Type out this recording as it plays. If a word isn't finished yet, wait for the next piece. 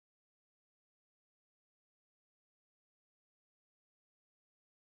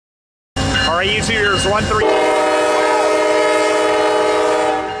All right, YouTubers, 1-3.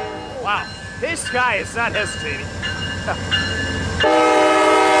 Wow, this guy is not hesitating.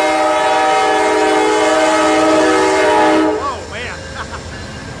 Oh, man.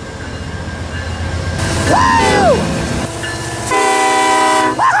 Woo!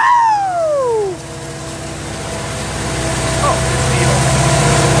 Woo! Oh,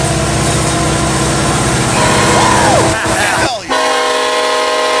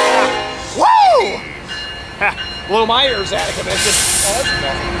 blow my ears out of commission. Oh, that's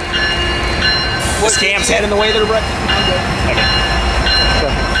nothing. This cam's head in the way there, Brett? Okay.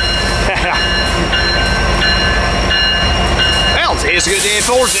 Well, today's a good day of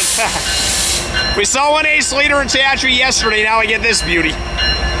fortune. We saw one ace leader in Teatri yesterday, now we get this beauty.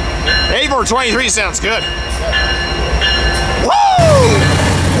 8-4-23 sounds good. Woo!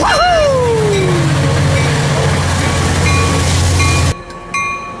 Woohoo!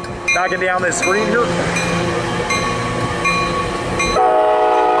 Knocking down this screen here.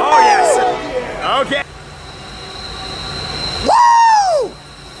 Oh, yes. Okay. Woo!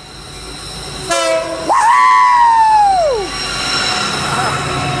 Woo!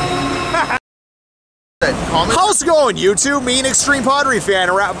 How's it going, YouTube? Me and Extreme Padre fan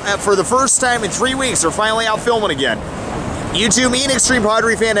are for the first time in 3 weeks. We're finally out filming again. YouTube, me and Extreme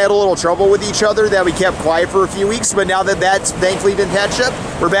Padre fan had a little trouble with each other that we kept quiet for a few weeks, but now that that's thankfully been patched up,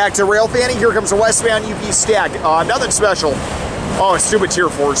 we're back to Railfanning. Here comes a westbound UP stack. Nothing special. Oh, it's stupid tier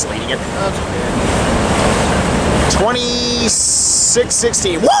 4 is leading it.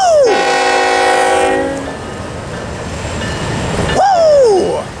 26-16. Woo!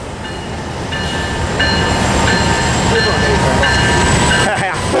 Woo!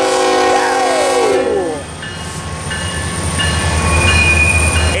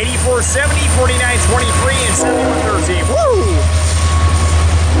 84-70, 49-23, and 71-13. Woo!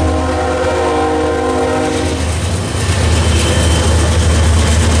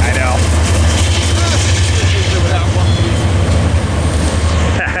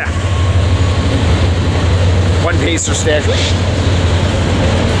 One pacer stack. Yikes.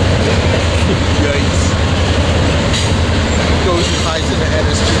 Goes and hides in the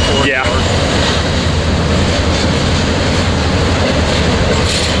NS24. Yeah.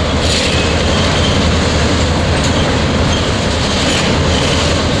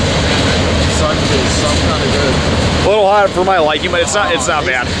 Some kind of good. A little hot for my liking, but it's not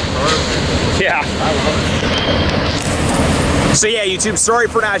bad. Yeah. I love it. So yeah, YouTube, sorry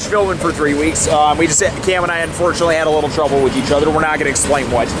for not filming for 3 weeks. We just, Cam and I unfortunately had a little trouble with each other. We're not going to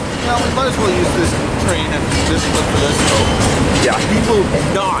explain what. Well, we might as well use this train and this clip for this though. Yeah. People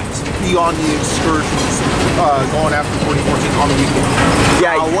not be on the excursions going after 2014 on the weekend.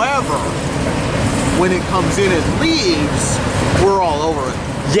 Yeah. However, when it comes in and leaves, we're all over it.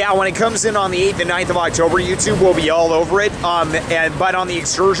 Yeah, when it comes in on the 8th and 9th of October, YouTube will be all over it. But on the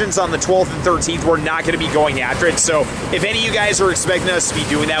excursions on the 12th and 13th, we're not going to be going after it. So if any of you guys are expecting us to be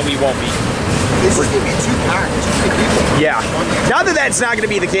doing that, we won't be. This is going to be too packed. Too many people. Yeah. Not that that's not going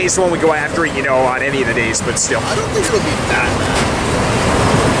to be the case when we go after it, you know, on any of the days, but still. I don't think it'll be that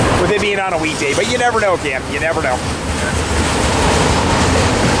bad. With it being on a weekday, but you never know, Cam. You never know.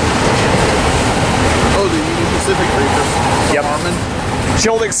 Oh, the Union Pacific Reefers. Yep. Harmon.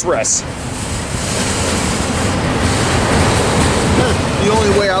 Chilled Express. The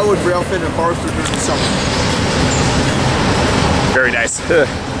only way I would railfin in Barstow during the summer. Very nice. Oh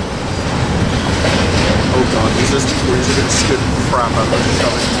god, these ST40s are gonna skid the crap out of my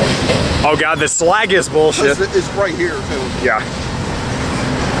stomach. Oh god, the slag is bullshit. It's right here too. Yeah.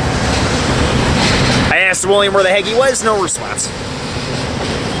 I asked William where the heck he was, no response.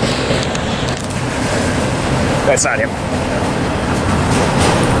 That's not him.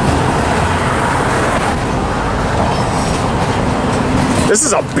 This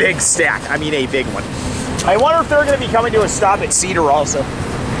is a big stack. I mean, a big one. I wonder if they're going to be coming to a stop at Cedar also.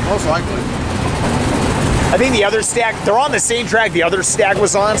 Most likely. I think the other stack, they're on the same track the other stack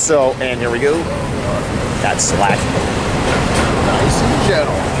was on, so, and here we go. That's slack. Nice and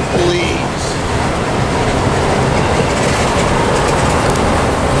gentle, please.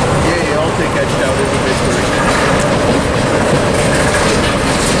 Yeah, I'll take edge down into Pittsburgh.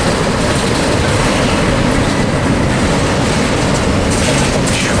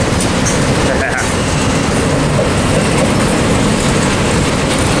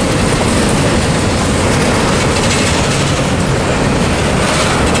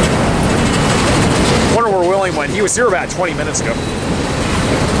 He was here about 20 minutes ago. Oh,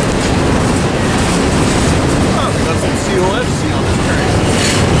 got some COFC on this train.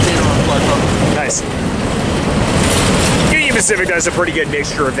 Nice. Union Pacific does a pretty good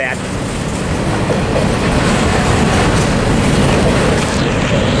mixture of that.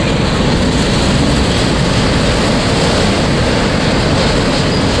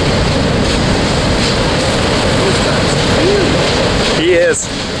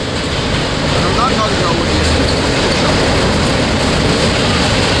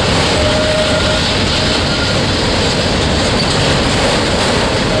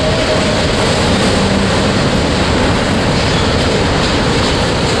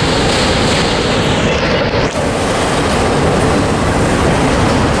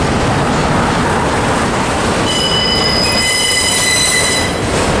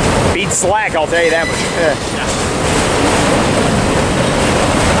 Beats slack, I'll tell you that much. Yeah.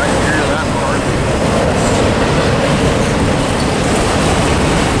 I can hear that hard.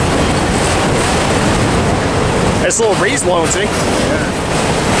 Nice little breeze blowing, see? Yeah.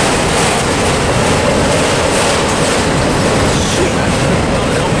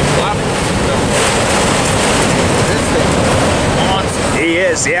 He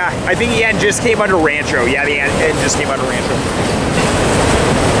is, yeah. I think the end just came under Rancho. Yeah, the end just came under Rancho.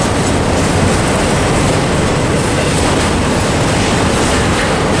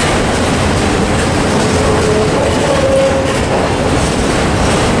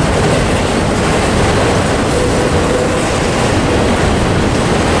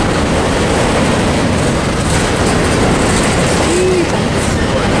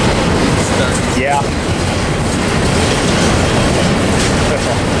 Yeah.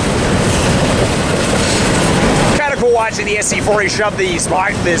 Kind of cool watching the SC40 shove this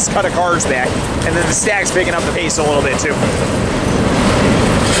cut of cars back, and then the stack's picking up the pace a little bit too.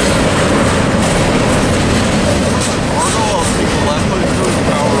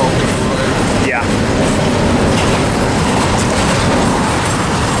 Yeah.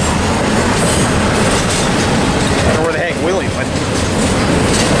 I don't know where the heck Willie went.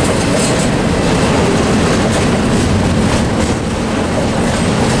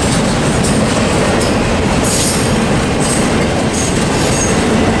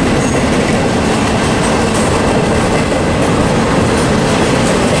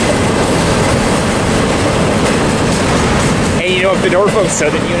 You know, if the Norfolk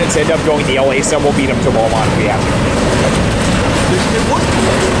Southern units end up going to LA, some will beat them to Beaumont if we have to.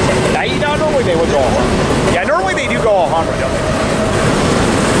 No, normally they would go all Honda. Yeah, normally they do go all Honda, don't they?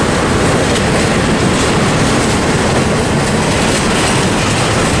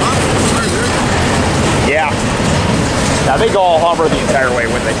 Yeah. Now they go all Honda the entire way,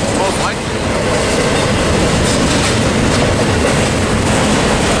 wouldn't they? Most likely.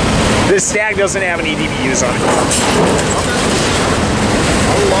 This Stag doesn't have any DBUs on it. Okay.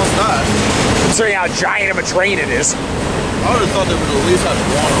 I would have lost that. Considering how giant of a train it is. I would have thought they would at least have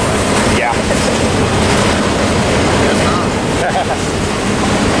one on it. Yeah. Guess not.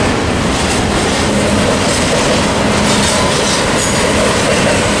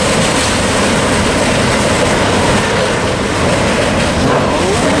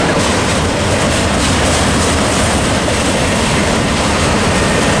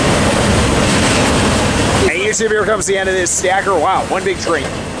 Hey, YouTube, here comes the end of this stacker. Wow, one big train.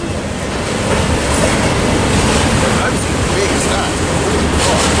 I've seen big stuff.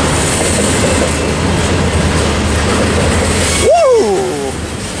 Woo!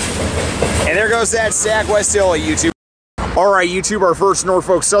 And there goes that stack West Hill at YouTube. All right, YouTube, our first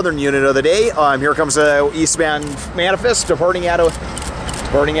Norfolk Southern unit of the day. Here comes a eastbound manifest departing out of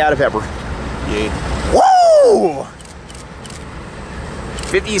Pepper. Yeah. Woo!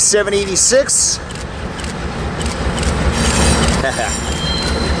 5786.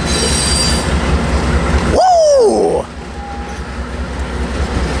 Woo!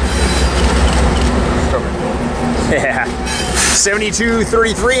 Yeah.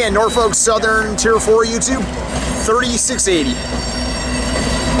 7233 and Norfolk Southern Tier 4 YouTube 3680.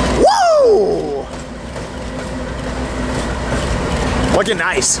 Woo! Looking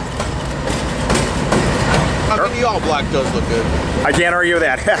nice. I mean, the all black does look good. I can't argue with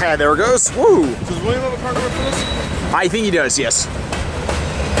that. There it goes. Woo! Does William have a car number for this? I think he does, yes.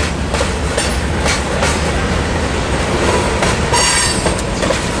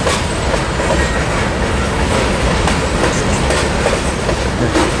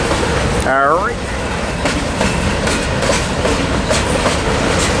 All right.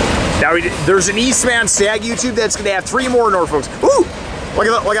 Now there's an eastbound Stag YouTube that's going to have 3 more Norfolks. Ooh!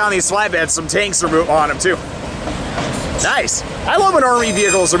 Look on these flatbeds. Some tanks are on them too. Nice. I love when Army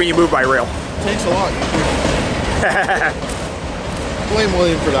vehicles are being moved by rail. Takes a lot. Blame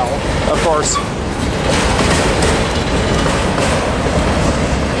William for that one. Of course.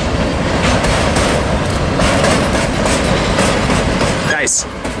 Nice.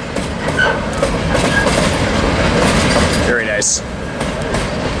 Very nice.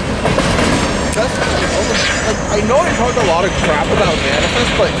 I know I talked a lot of crap about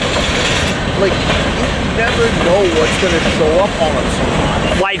Manifest, but like you never know what's gonna show up on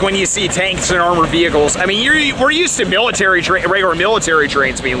us. Like when you see tanks and armored vehicles. I mean, we're used to regular military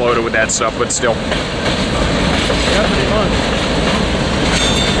trains being loaded with that stuff, but still. Yeah, pretty much.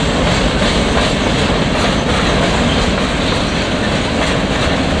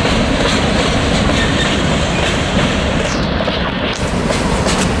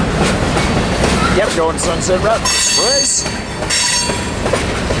 Yep, going Sunset Route. Surprise.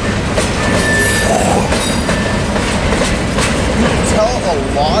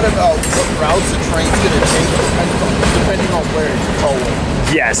 lot about what routes the train's gonna take depending on where it's going.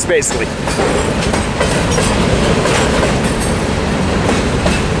 Yes, basically.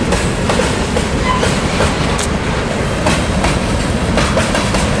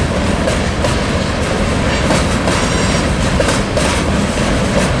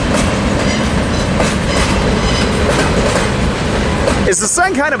 Is the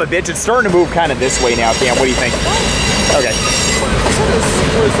sun kind of a bitch? It's starting to move kind of this way now, Cam. What do you think? Okay.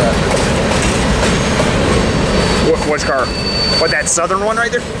 What is that? Which car? What, that southern one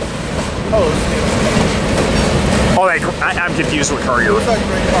right there? Oh, I'm confused what car you're with.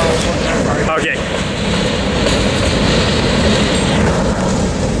 Okay.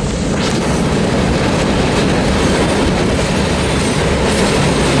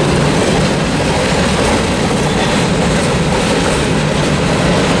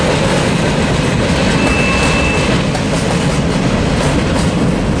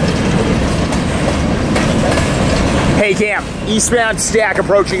 Hey Cam, eastbound stack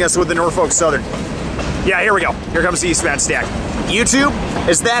approaching us with the Norfolk Southern. Yeah, here we go. Here comes the eastbound stack. YouTube,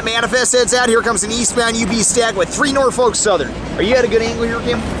 as that manifest heads out, here comes an eastbound UB stack with 3 Norfolk Southern. Are you at a good angle here,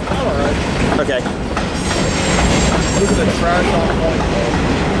 Cam? alright. Okay. Look at the trash on point.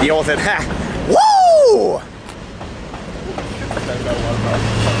 Deal with it. Ha! Woo!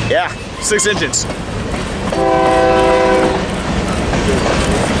 Yeah, 6 engines.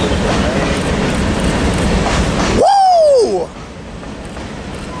 Woo!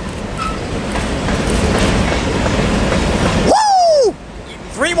 Woo!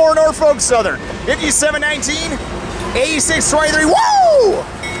 3 more Norfolk Southern. 5719, 8623. Woo!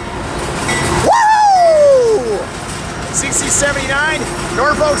 Woo! 6079,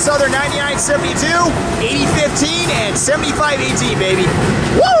 Norfolk Southern 9972, 8015, and 7518, baby.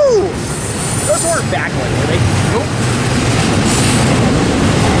 Woo! Those weren't backlit, were they? Nope.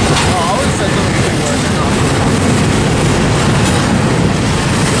 Oh, I would say those would be working on.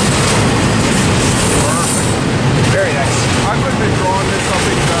 Very nice. I could have been drawing this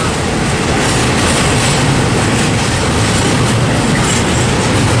something better.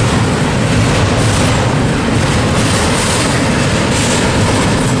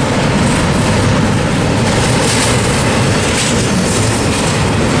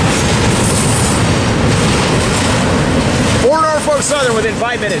 Norfolk Southern within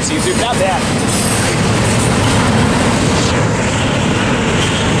 5 minutes, YouTube. Not bad.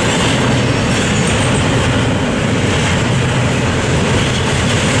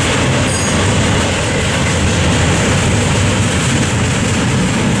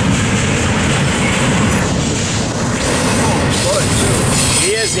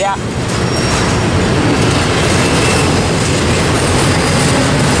 He is, yeah.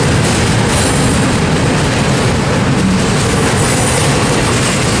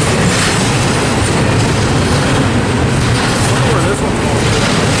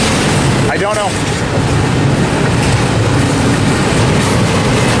 I don't know.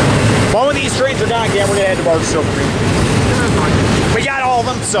 Well, when these trains are gone, again, we're gonna head to Barstow. We got all of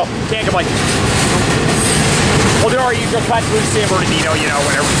them, so can't complain. We'll do our usual cut through San Bernardino, you know,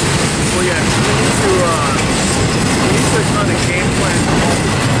 whatever. Well, yeah, we need to kind of game plan.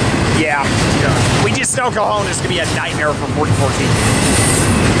 Yeah. We just know Cajon is gonna be a nightmare for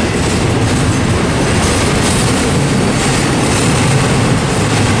 4014.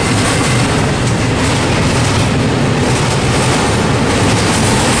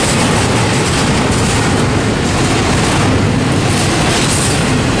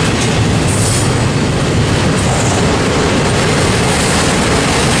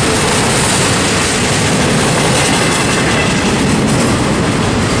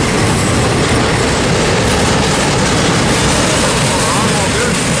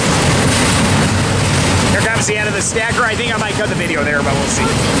 The end of the stacker. I think I might cut the video there, but we'll see.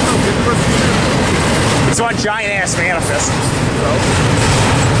 It's one giant ass manifest.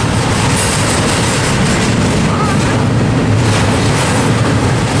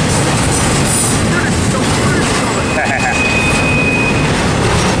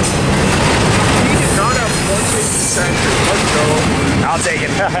 I'll take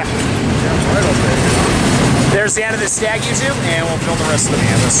it. There's the end of the stack, YouTube, and we'll film the rest of the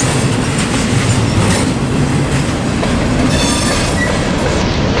manifest.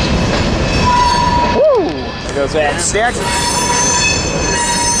 There goes that stack.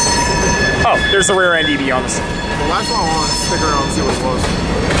 Oh, there's the rear end EB on this. The last one I want to stick around and see what it was.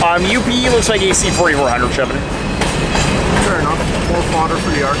 UP looks like AC 4400 shoving it. Fair enough. More fodder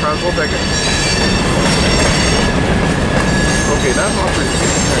for the archives. We'll take it. Okay, that's not pretty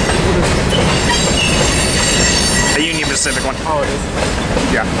good. A Union specific one. Oh, it is?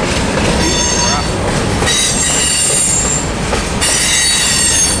 Yeah.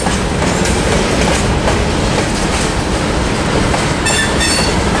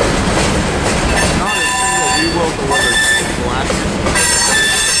 Not a single rebuild delivered. Black.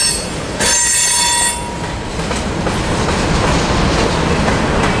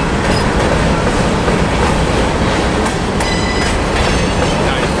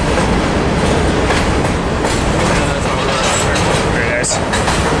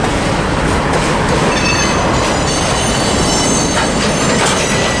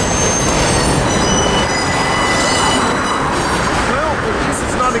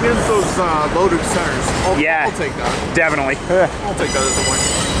 Against those loaded centers. I'll take that. Definitely. I'll take that as a win.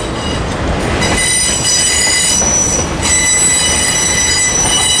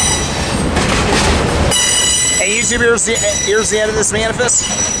 Hey YouTube, here's the end of this manifest.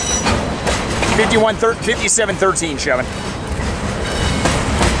 5713 shoving.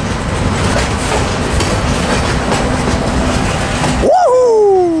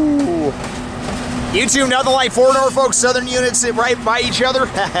 Woohoo! YouTube, nothing like 4 Norfolk Southern units right by each other.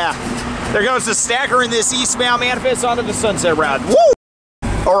 There goes the stacker in this eastbound manifest onto the Sunset Route. Woo!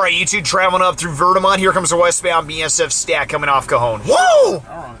 All right, YouTube, traveling up through Vermont. Here comes the westbound BSF stack coming off Cajon. Woo!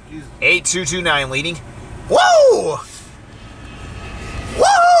 Oh, 8229 leading. Woo!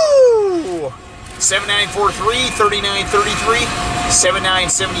 Woo! 7943, 3933,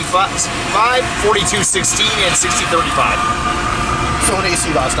 7975, 4216, and 6035. So an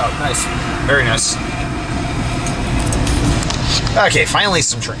AC lost out. Nice. Very nice. Okay, finally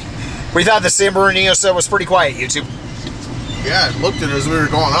some training. We thought the San Bernardino set was pretty quiet, YouTube. Yeah, I looked at it as we were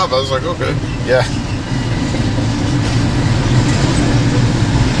going up. I was like, okay. Yeah.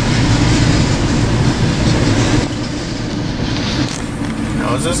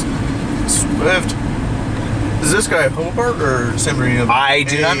 Now, is this Swift? Is this guy Hobart or San Bernardino? I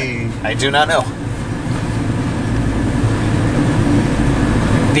do not know.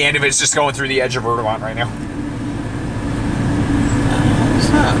 The end of it's just going through the edge of Vermont right now. What's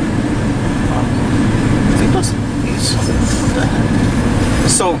that? I think that's E. What the heck?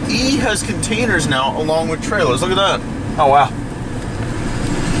 So E has containers now along with trailers. Look at that. Oh, wow.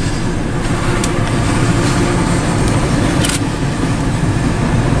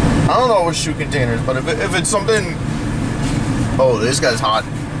 I don't know what shoe containers, but if it's something... Oh, this guy's hot.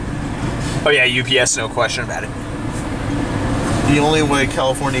 Oh, yeah, UPS, no question about it. The only way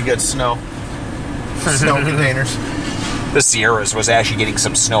California gets snow. Snow containers. The Sierras was actually getting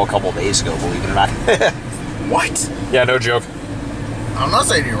some snow a couple days ago, believe it or not. What? Yeah, no joke. I'm not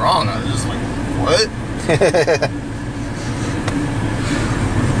saying you're wrong. I'm just like, what?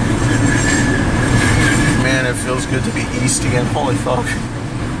 Man, it feels good to be east again. Holy fuck.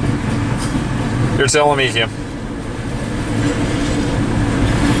 You're telling me, Kim.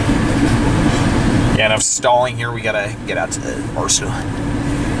 Yeah, enough stalling here. We gotta get out to Barstow.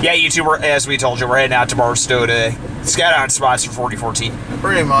 Yeah, YouTube, as we told you, we're heading out to Barstow to scout out spots for 4014.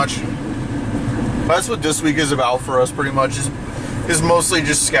 Pretty much. That's what this week is about for us, pretty much. Is mostly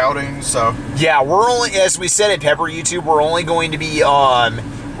just scouting, so. Yeah, we're only, as we said at Pepper YouTube, we're only going to be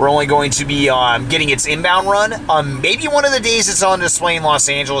getting its inbound run. Maybe one of the days it's on display in Los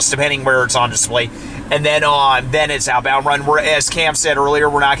Angeles, depending where it's on display. And then it's outbound run. We're, as Cam said earlier,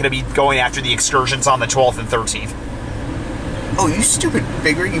 we're not going to be going after the excursions on the 12th and 13th. Oh, you stupid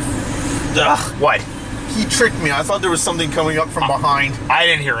bigger, you... Ugh, what? He tricked me. I thought there was something coming up from behind. I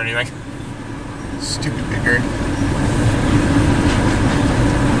didn't hear anything. Stupid bigger.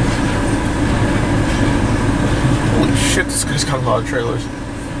 Holy shit, this guy's got a lot of trailers.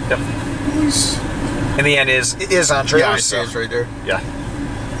 Yep. Nice. In the end, it is on trailers. Yeah, I see it's right there. Yeah.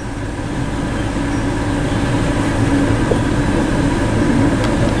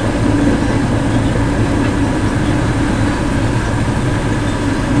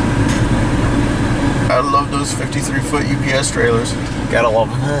 I love those 53-foot UPS trailers. Gotta love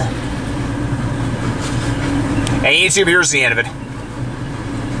them. Hey, YouTube, here's the end of it.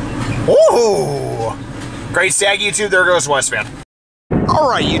 Woohoo! Great stag, YouTube. There goes westbound. All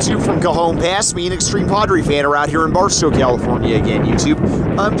right, YouTube, from Cajon Pass, me and Extreme Padre Fan are out here in Barstow, California again, YouTube.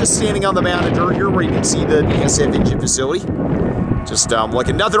 I'm just standing on the mound of dirt here where you can see the BSF engine facility. Just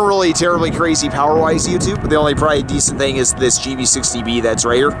looking, nothing really terribly crazy power-wise, YouTube, but the only probably decent thing is this GB60B that's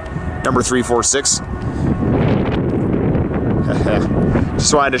right here, number 346.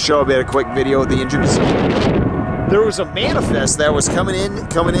 Just wanted to show a bit of quick video of the engine facility. There was a manifest that was coming into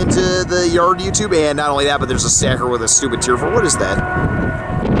the yard, YouTube, and not only that, but there's a stacker with a stupid tier for. What is that?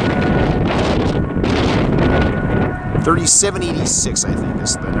 3786, I think,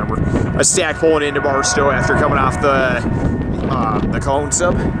 is the number. A stack pulling into Barstow after coming off the Cologne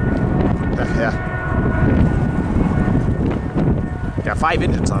sub. Yeah. Got 5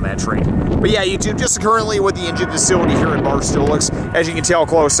 engines on that train. But yeah, YouTube, just currently what the engine facility here in Barstow looks. As you can tell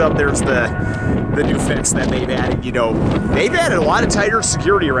close up, there's the new fence that they've added. You know, they've added a lot of tighter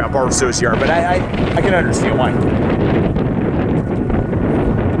security around Barstow's yard, but I can understand why.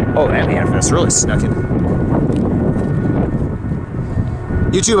 Oh, that manifest really snuck in.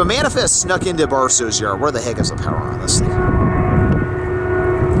 YouTube, a manifest snuck into Barstow's yard. Where the heck is the power on this thing?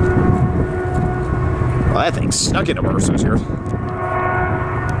 Well, that thing snuck into Barstow's yard.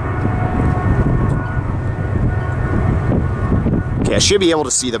 Okay, I should be able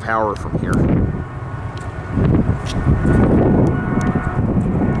to see the power from here.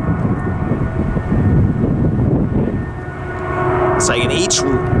 It's like an H,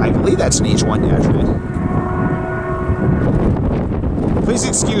 I believe that's an H1, actually. Please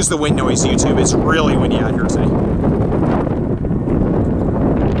excuse the wind noise, YouTube. It's really windy out here today.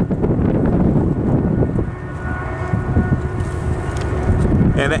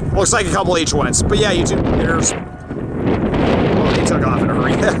 And it looks like a couple H1s. But yeah, YouTube, there's... Oh, they took off in a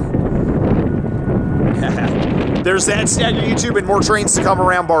hurry. There's that stack of YouTube and more trains to come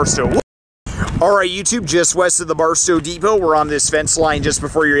around Barstow. Alright, YouTube, just west of the Barstow Depot. We're on this fence line just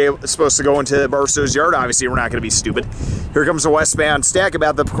before you're supposed to go into Barstow's yard. Obviously, we're not going to be stupid. Here comes the westbound stack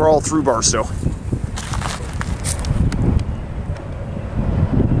about to crawl through Barstow.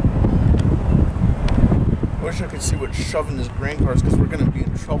 Wish I could see what's shoving this grain cars, because we're going to be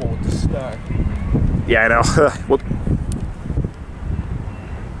in trouble with this stack. Yeah, I know. Whoop.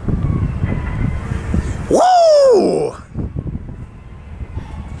 Whoa!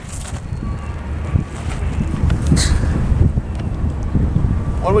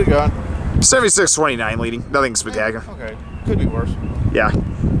 What do we got? 7629 leading. Nothing spectacular. Okay. Could be worse. Yeah.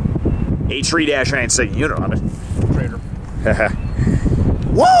 A 3-9 second unit on it. Trader.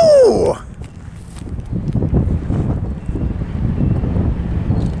 Whoa!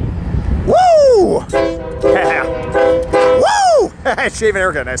 Woo! Woo! Shaving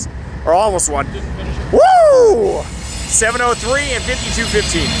haircut, nice. Or almost one. Woo! 703 and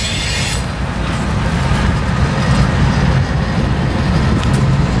 5215.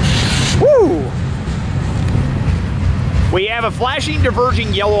 Woo! We have a flashing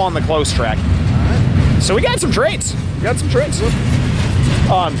diverging yellow on the close track. So we got some trains. Do you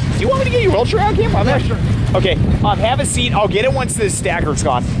want me to get your wheelchair out, Kim? I'm not sure. Okay, have a seat. I'll get it once the stacker's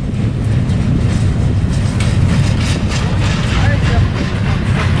gone.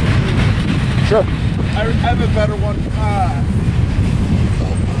 Sure. I have a better one.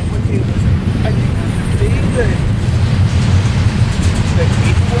 What day was it? I think the day that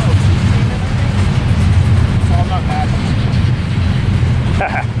April came in, so I'm not mad.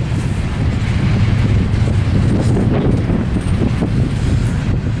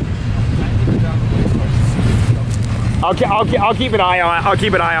 I'll keep an eye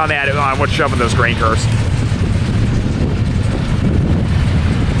on that on what's shoving those grain cars.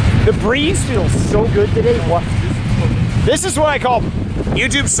 The breeze feels so good today. What? This is what I call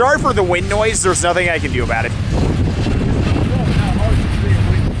YouTube. Sorry for the wind noise. There's nothing I can do about it.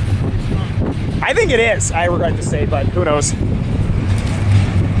 I think it is. I regret to say, but who knows?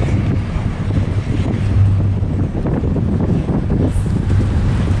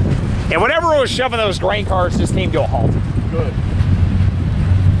 And whatever was shoving those grain cars just came to a halt. Good.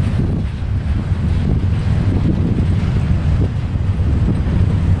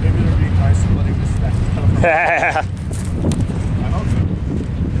 Maybe it'll be nice to letting this stack out. I hope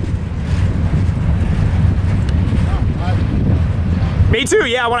so. Me too,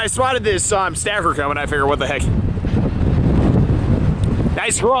 yeah. When I spotted this stacker coming, I figured, what the heck?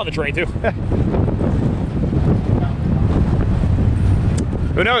 Nice crew on the train, too.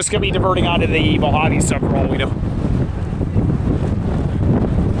 Who knows? Could be diverting onto the Mojave stuff for all we know.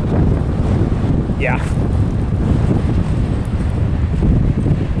 Yeah.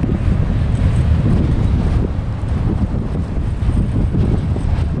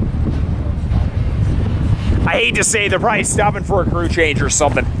 I hate to say they're probably stopping for a crew change or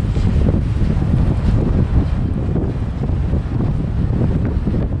something.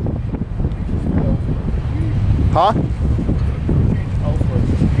 Huh?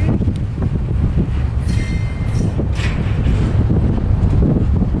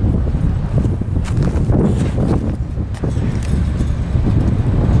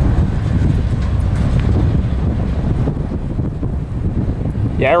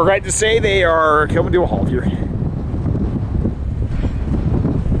 Yeah, I regret to say they are coming to a halt here.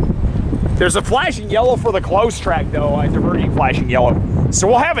 There's a flashing yellow for the close track, though, diverging flashing yellow. So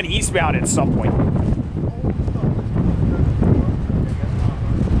we'll have an eastbound at some point.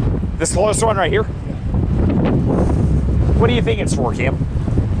 This close one right here? What do you think it's for, Cam?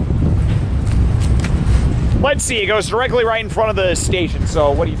 Let's see, it goes directly right in front of the station, so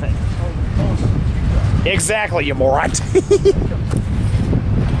what do you think? Exactly, you moron.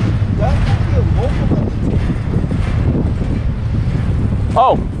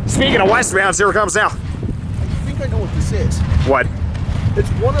 Oh, speaking of westbounds, here it comes now. I think I know what this is. What? It's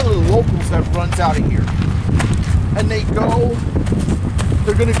one of the locals that runs out of here. And they're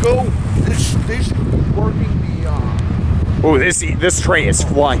gonna go, they should be working the, Oh, this train is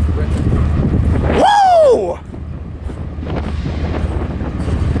flying. Woo!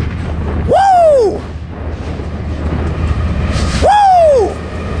 Woo! Woo!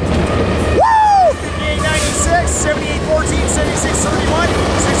 Woo! 5896, 7814, 7631,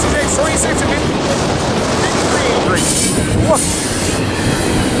 6626, and 5383. Whoa.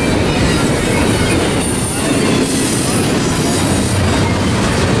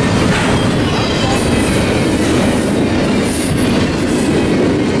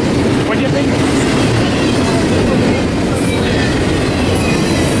 What do you think?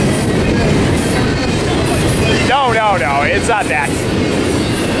 No, it's not that.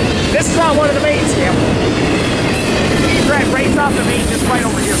 This is not one of the mains, Cam. You drive right off the main, just right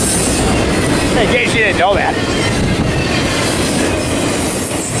over here. In case you didn't know that.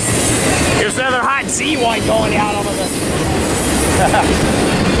 There's another hot Z wine going out over the...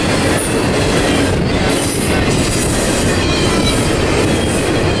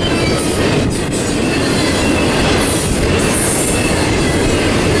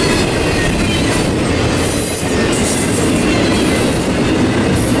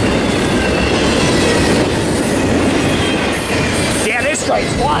 It's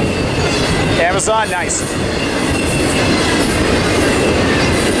flying. Amazon, nice.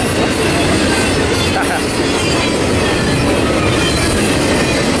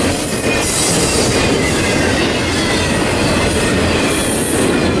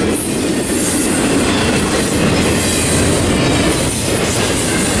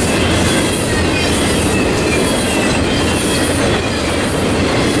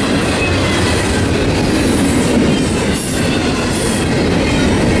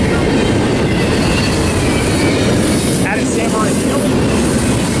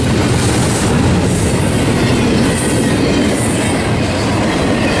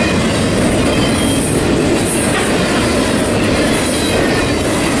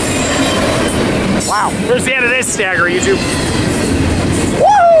 There's the end of this stagger, YouTube.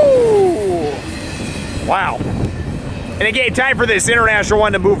 Woo! Wow. And again, time for this international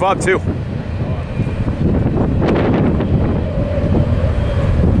one to move up, too.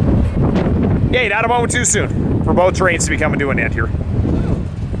 Yeah, not a moment too soon for both trains to be coming to an end here.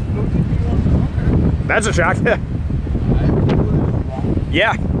 That's a shock.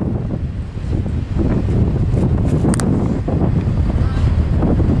 Yeah.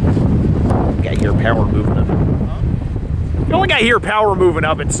 I hear power moving up. I feel like I hear power moving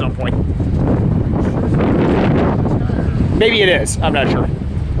up at some point. Maybe it is. I'm not sure.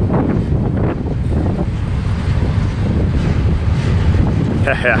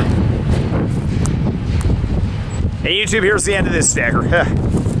 Hey YouTube, here's the end of this stagger.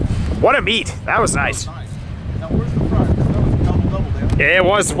 What a meet. That was nice. Now where's the front? That was a double there. It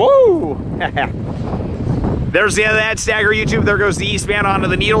was. Woo! There's the end of that stagger, YouTube. There goes the eastbound onto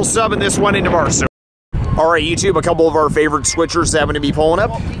the Needle sub, and this one into Barstow. All right, YouTube, a couple of our favorite switchers happen to be pulling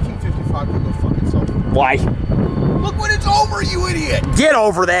up. 1855 could go fuck itself. Why? Look when it's over, you idiot! Get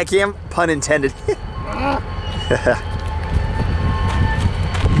over that, Cam. Pun intended.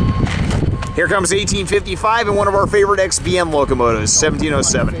 Here comes 1855 and one of our favorite XBM locomotives,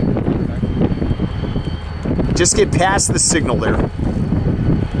 1707. Just get past the signal there.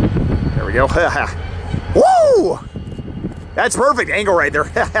 There we go. Woo! That's perfect angle right there.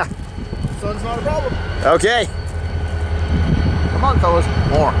 Sun's not a problem. Okay. Come on, fellas.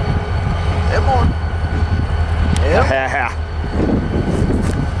 More. And more. Yep.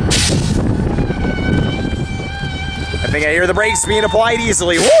 I think I hear the brakes being applied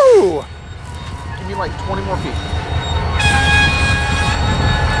easily. Woo! Give me like 20 more feet.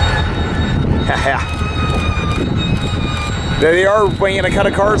 There they are, weighing a cut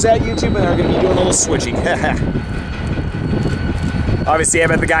of cars at YouTube, and they're going to be doing a little switching. Obviously, I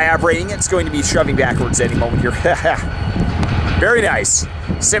bet the guy operating it's going to be shoving backwards any moment here. Very nice.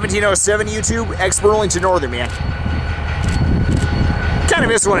 1707 YouTube, ex-Burlington Northern, man. Kind of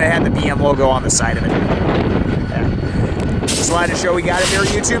missed when it had the BM logo on the side of it. just wanted to show we got it there,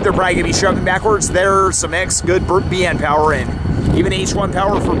 YouTube. They're probably going to be shoving backwards. There's some good BN power and even H1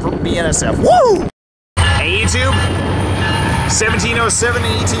 power for BNSF. Woo! Hey, YouTube. 1707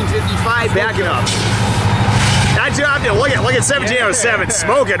 and 1855 backing up. Not too often. Look at 1707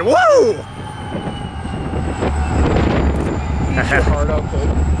 smoking. Woo! Hard out cold.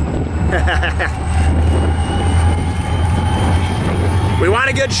 We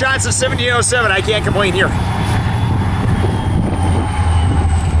wanted good shots of 1707. I can't complain here.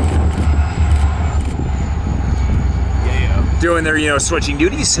 Yeah. Doing their, switching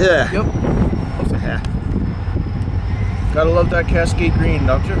duties. Yep. Gotta love that Cascade green,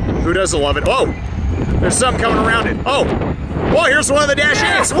 don't you? Who doesn't love it? Oh, there's something coming around it. Oh, here's one of the Dash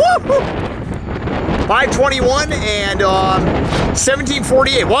 8s. Woo! 521 and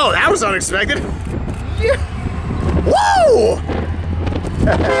 1748. Whoa, that was unexpected. Yeah. Whoa!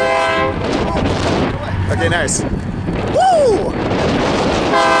 Okay, nice. Woo!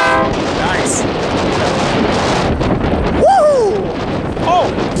 Nice. Woo!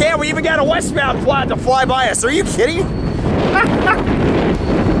 Oh, damn, we even got a westbound flat to fly by us. Are you kidding?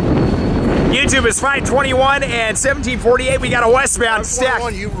 YouTube is 521 and 1748. We got a westbound stack.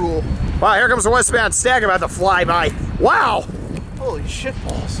 You rule. Wow, here comes a westbound stack about to fly by. Wow! Holy shit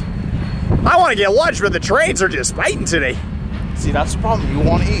balls. I want to get lunch, but the trains are just biting today. See, that's the problem. You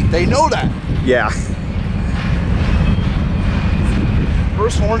want to eat. They know that. Yeah.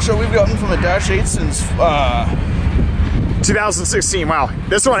 First horn show we've gotten from a Dash 8 since 2016. Wow.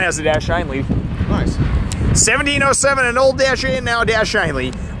 This one has a Dash 9 lead. Nice. 1707, an old Dash 8, and now a Dash 9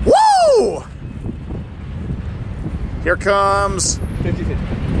 lead. Woo! Here comes 50-50.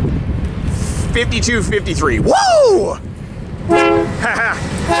 5253. Woo! Woo!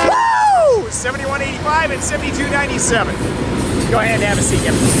 7185 and 7297. Go ahead and have a seat.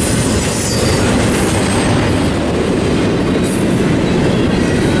 Yep.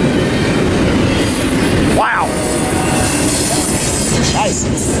 Wow. Nice.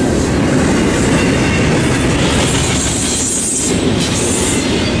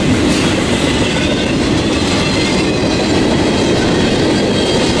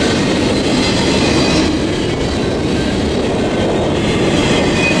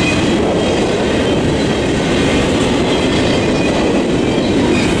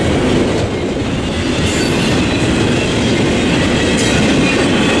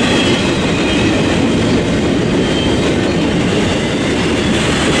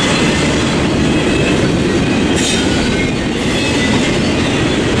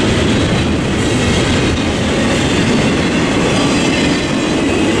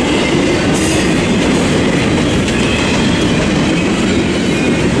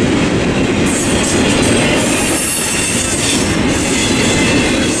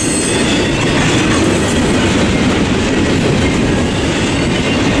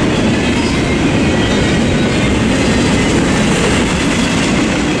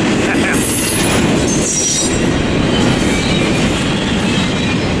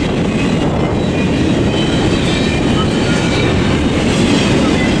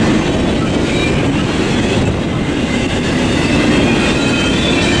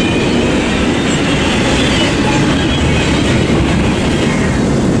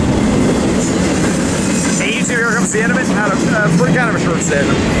 The end of it, out of pretty kind of a short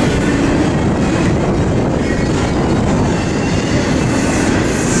session.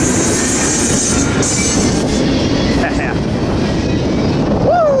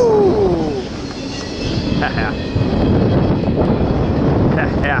 Woo!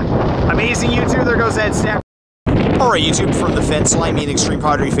 Amazing YouTube, there goes that stack. Alright YouTube, from the fence line, me and Extreme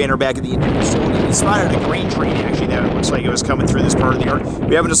Padre fan are back at the facility. We spotted a grain train actually that looks like it was coming through this part of the yard.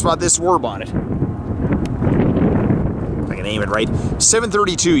 We happened to spot this orb on it. I can aim it right.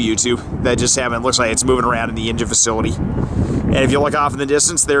 732 YouTube. That just happened. Looks like it's moving around in the engine facility. And if you look off in the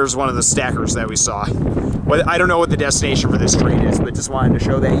distance, there's one of the stackers that we saw. Well, I don't know what the destination for this train is, but just wanted to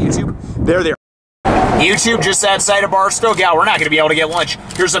show that YouTube. There. YouTube, just outside of Barstow. Gal, we're not going to be able to get lunch.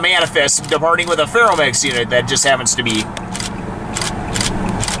 Here's a manifest departing with a Ferromex unit that just happens to be...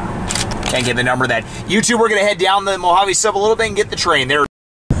 Can't get the number of that. YouTube, we're going to head down the Mojave Sub a little bit and get the train. There.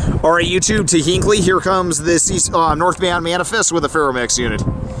 Alright, YouTube, to Hinckley, here comes this northbound manifest with a Ferromex unit.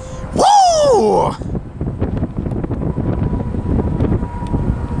 Woo!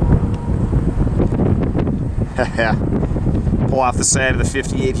 Pull off the side of the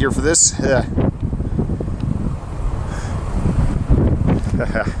 58 here for this.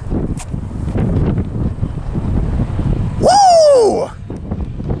 Woo!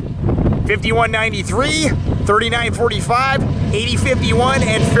 5193, 3945, 8051,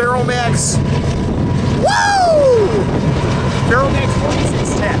 and Ferromex. Woo! Ferromax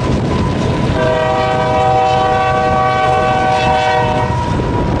 67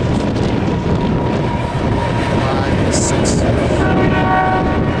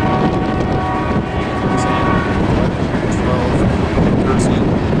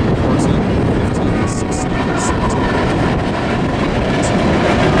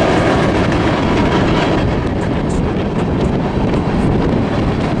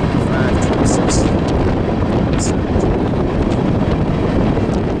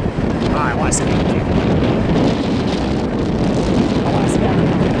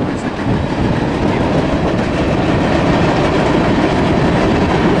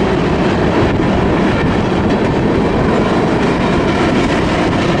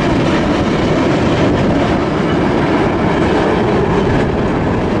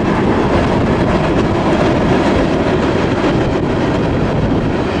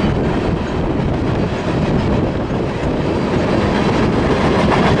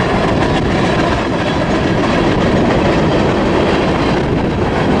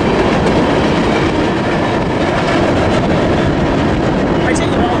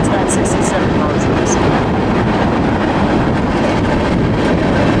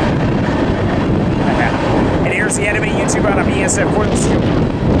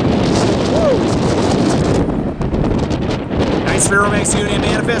 Nice Ferromax unit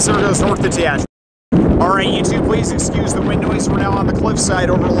manifest, there goes north detach. Alright, YouTube, please excuse the wind noise. We're now on the cliffside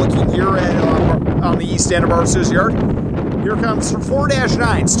overlooking here at on the east end of Barstow's yard. Here comes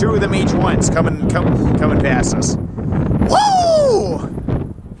 4-9s, 2 of them H1s coming past us. Woo!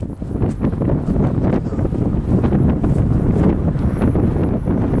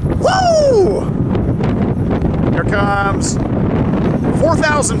 Woo! Here comes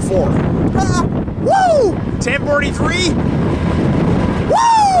 4004. Ah, woo! 1043. Woo!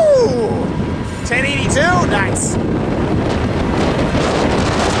 1082. Nice. And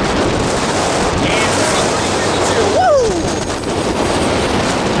 352. Woo!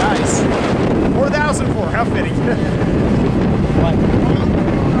 Nice. 4004. How fitting. What?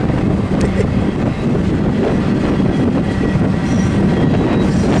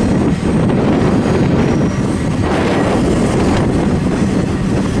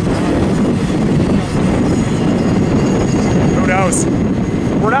 Who knows?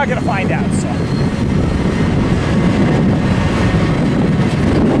 We're not gonna find out, so.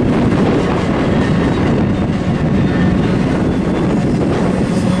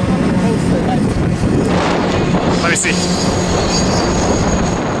 Let me see.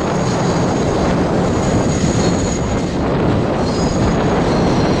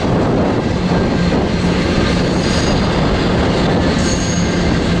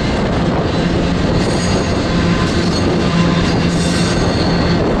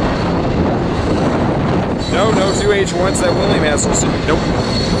 No 2 H1s that William has listed. Nope.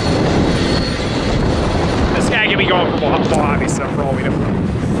 This guy could be going for Mojave stuff for all we know.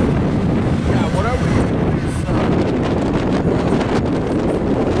 Yeah, what I would do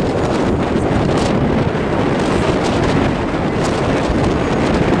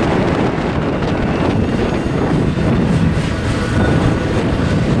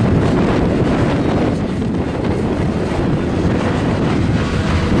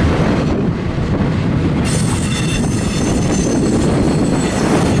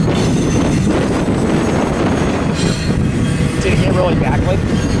Did it get really backlit?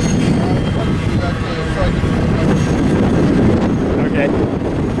 Okay.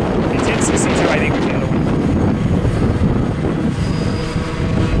 It's 1062, I think, was the other one.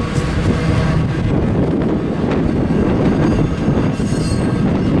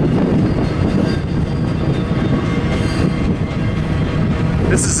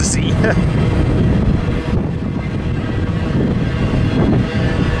 This is a C.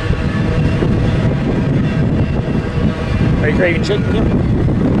 Are you craving chicken? Yeah.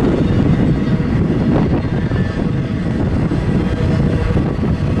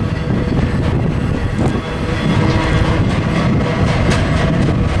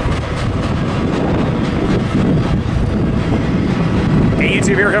 Hey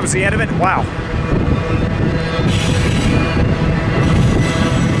YouTube, here comes the end of it. Wow.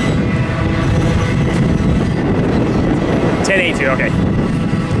 Okay.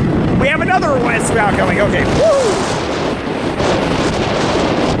 We have another westbound coming. Okay. Woo!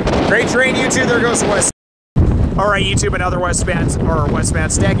 Great train, YouTube. There goes the west. All right, YouTube. Another westbound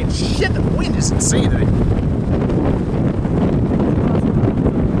stacking. Shit, the wind is insane today.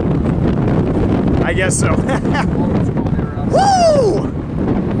 I guess so. Woo!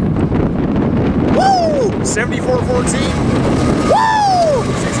 Woo! 7414. Woo!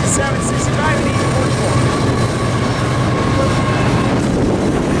 67, 65, and 44.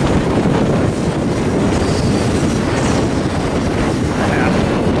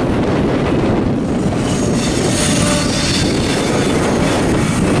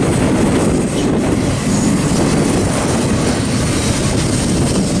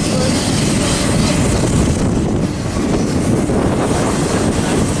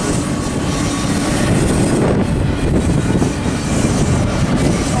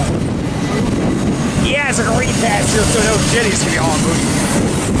 So no shit, he's gonna be all moving.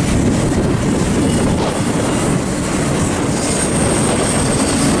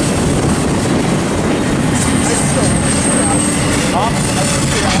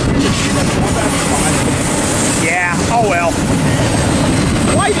 Yeah, oh well.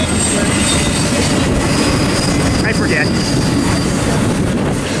 Why didn't I forget.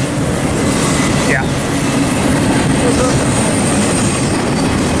 Yeah.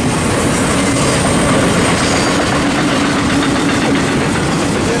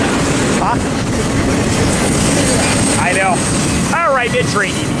 Huh? I know. Alright,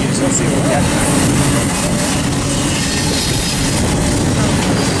 mid-train EVUs. Let's see what we get.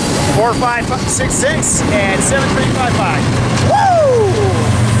 4566 and 7355. Woo!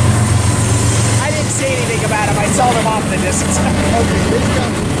 I didn't say anything about him. I saw them off in the distance.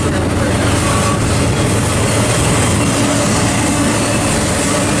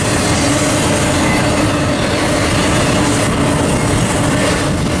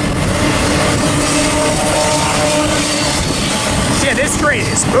 Yeah, this train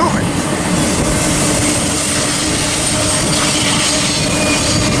is moving.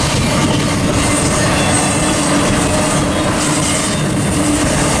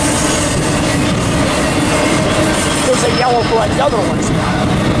 There's a yellow for another one.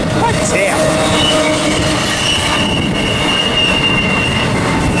 What damn?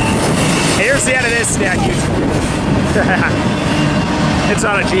 Here's the end of this stack, YouTube. It's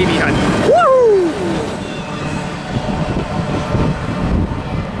on a JB hunt. Woo!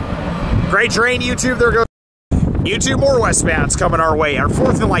 Great train, YouTube. There goes YouTube. More westbounds coming our way. Our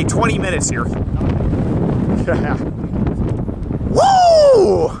fourth in like 20 minutes here. Woo!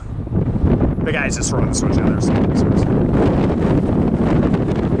 The guy's just throwing the switch out there.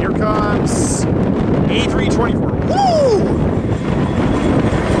 Here comes A324. Woo!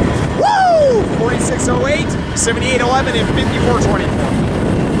 Woo! 4608, 7811, and 5424.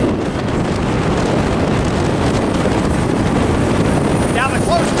 Now the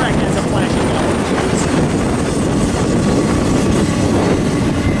close track is a flashing yellow.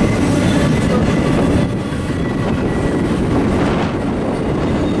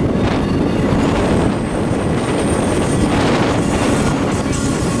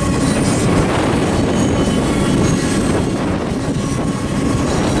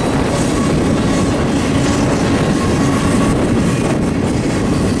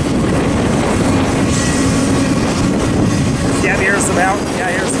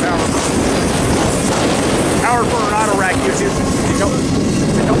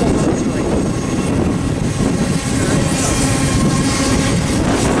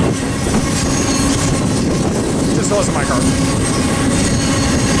 Wasn't my car.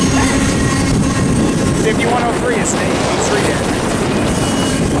 5103 is staying straight in.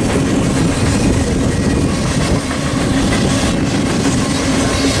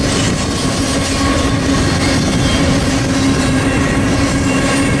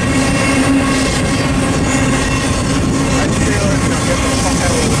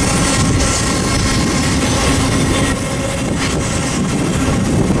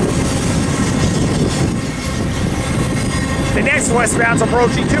 The next westbound's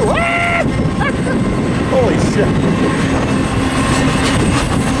approaching too. Ah! Holy shit.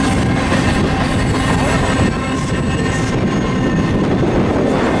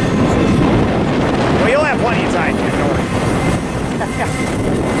 Well, you'll have plenty of time, don't worry.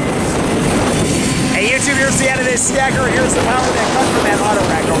 Hey, YouTube, here's the end of this stacker. Here's the power that comes from that auto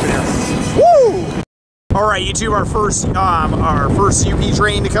rack over there. Woo! All right, YouTube, our first UP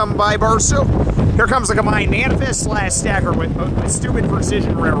train to come by Barstow. Here comes the combined manifest / stacker with stupid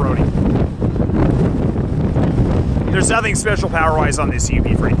precision railroading. There's nothing special power-wise on this UP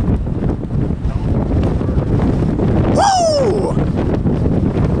train. Woo!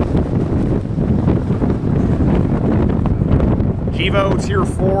 Evo Tier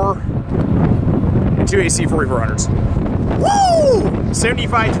 4 and 2 AC 4400s. Woo!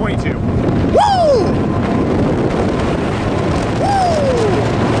 7522. Woo!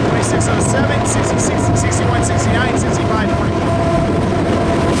 2607, 60, 61, 69, 65, 24.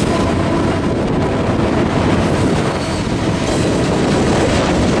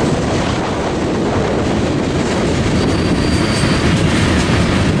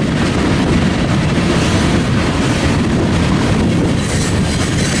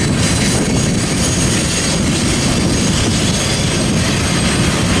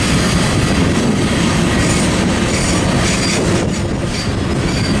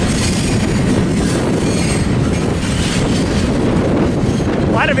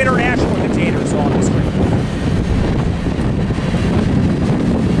 Of international containers on this screen.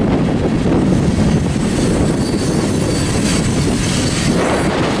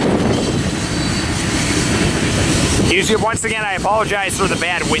 YouTube, once again, I apologize for the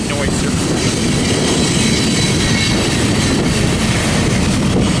bad wind noise here.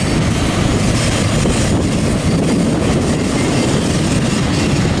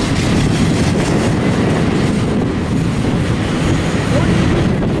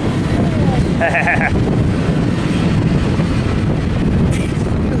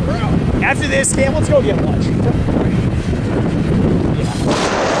 After this, Cam, let's go get lunch.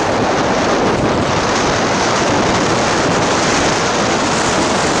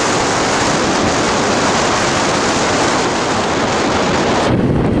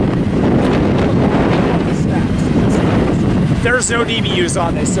 There's no DBUs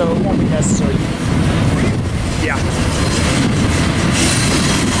on this, so it won't be necessary. Yeah.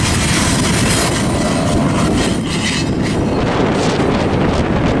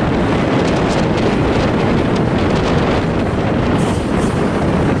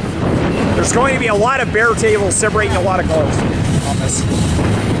 There's going to be a lot of bare tables separating a lot of cars on this.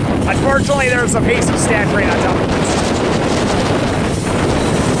 Unfortunately, there's a pacing stat train on top of this.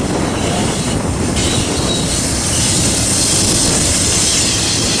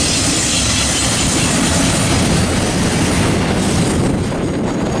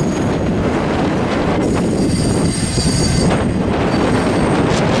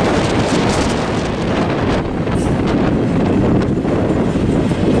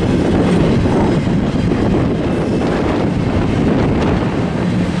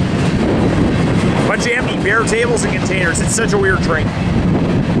 Bare tables and containers. It's such a weird train.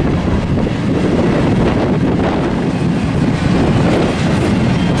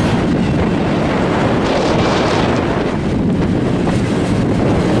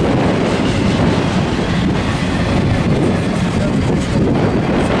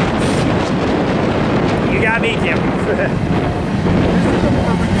 You got me, Kim.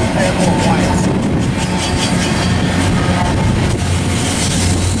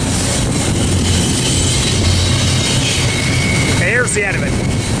 Here's the end of it.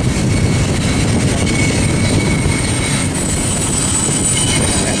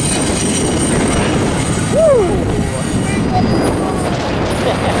 Woo!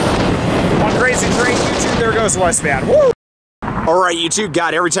 One crazy train, YouTube, there goes westbound. Woo! Alright, YouTube,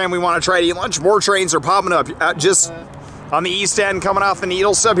 God, every time we want to try to eat lunch, more trains are popping up. Just on the east end, coming off the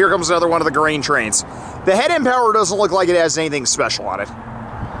Needle sub, here comes another one of the grain trains. The head end power doesn't look like it has anything special on it.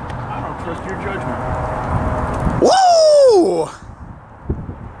 I don't trust your judgment. Woo!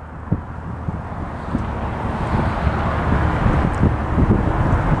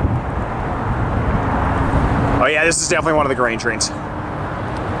 Oh yeah, this is definitely one of the grain trains.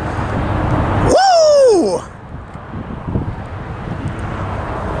 Woo!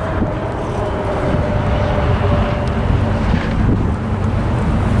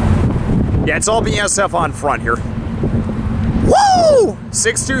 Yeah, it's all BSF on front here. Woo!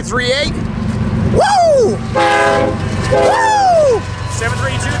 6238. Woo! Woo!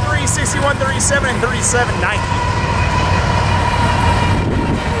 7323, 6137, and 3790.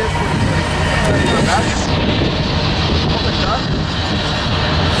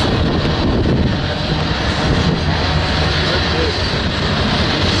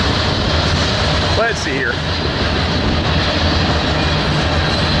 Let's see here.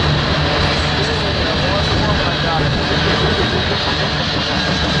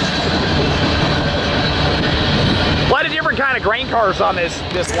 A lot of different kind of grain cars on this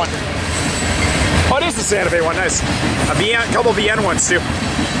one. Oh, it is the Santa Fe one, nice. A couple VN ones too.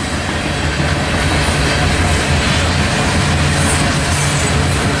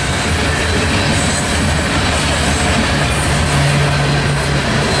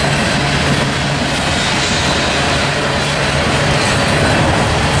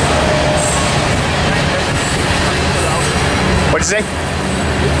 What'd you say?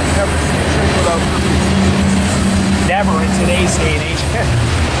 Never in today's day and age.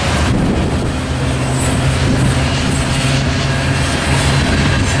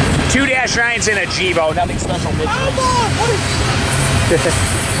 Two dash nines in a Jevo, nothing special.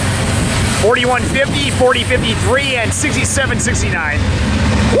 4150, 4053, and 6769.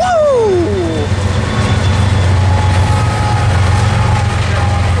 Woo!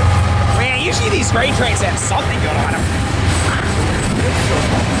 Man, usually these grain trains have something good on them.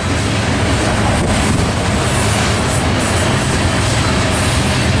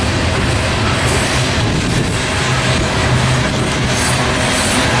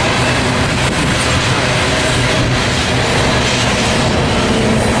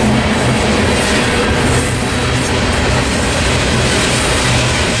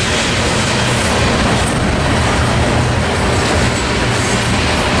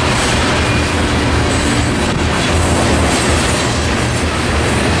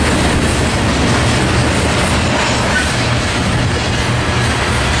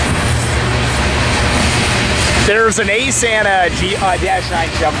 There's an Ace and a Dash 9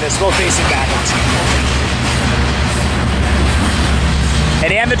 jumping this, both facing backwards.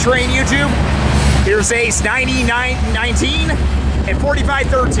 And end the train, YouTube. Here's Ace 99.19 and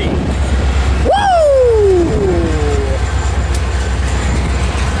 45.13.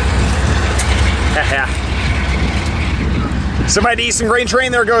 Woo! So my decent grain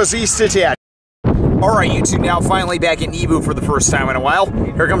train, there goes East to Tad. Alright, YouTube, now finally back in Ebu for the first time in a while.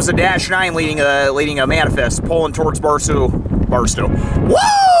 Here comes the Dash 9 leading a manifest, pulling towards Barstow.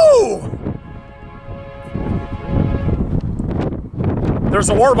 Woo! There's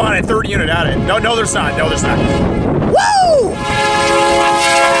a warp on it, third unit at it. No, there's not. No, there's not. Woo!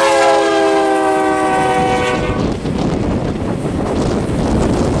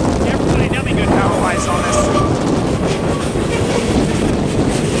 Everybody, nothing good power-wise on this.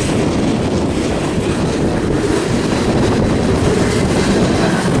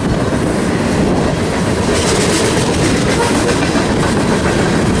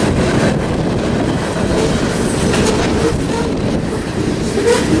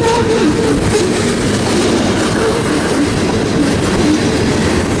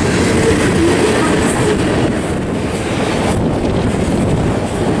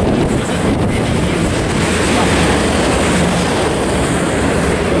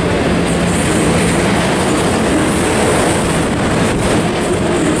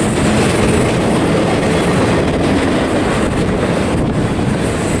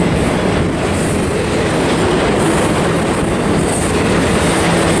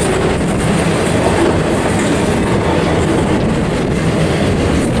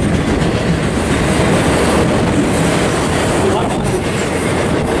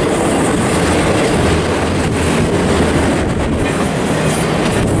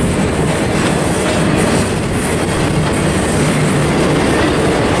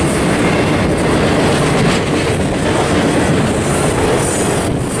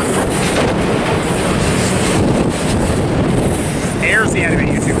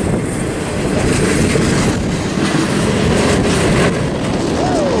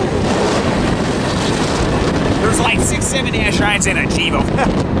 And a Chivo.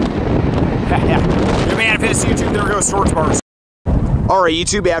 Your manifest, YouTube, there goes Swords Bars. Alright,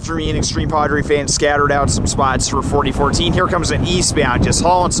 YouTube, after me and Extreme Padre fans scattered out some spots for 4014, here comes an eastbound, just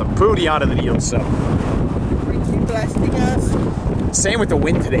hauling some booty onto the needle, so. Same with the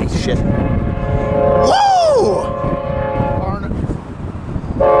wind today, shit. Woo!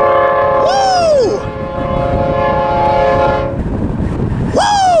 Woo!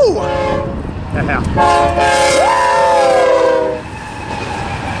 Woo!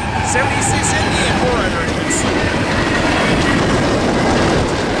 76 Indian 400.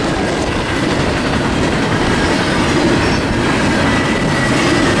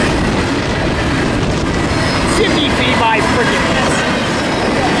 50 feet by freaking minutes.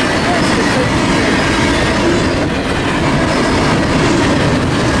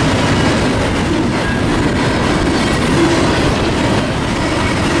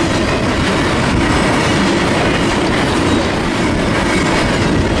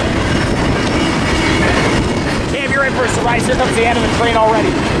 Right, here comes the end of the train already.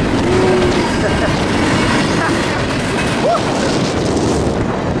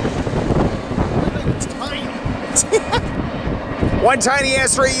 It's tiny. One tiny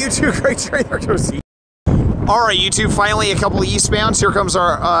ass right, YouTube. Great train. There goes the. Alright, YouTube, finally a couple of eastbounds. Here comes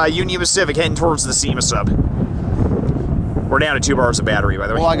our Union Pacific heading towards the SEMA sub. We're down to 2 bars of battery, by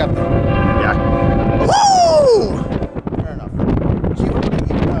the way. Well, I got the. Yeah. Woo! Fair enough.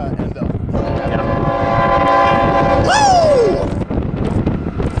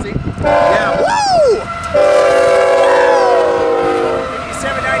 Yeah, woo!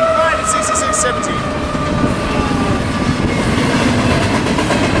 57.95 and 66.17.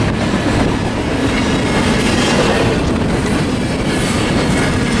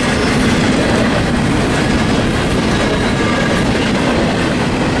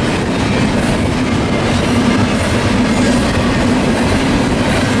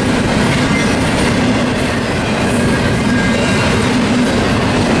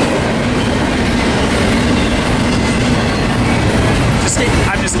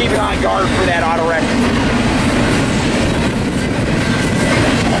 Keep it on guard for that auto wreck.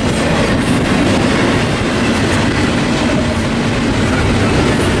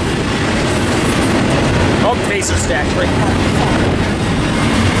 Oh, pacer stack, right?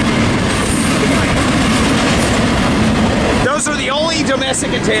 Those are the only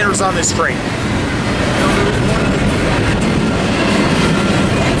domestic containers on this train.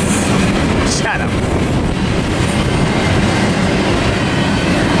 Shut up.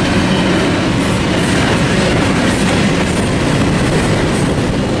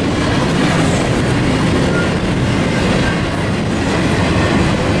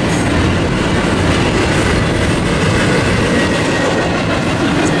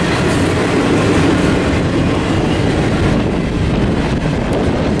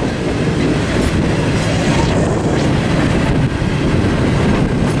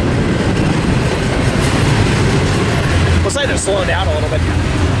 slowing down a little bit.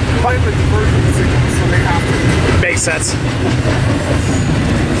 But the diversion signal, so they have to. Makes sense.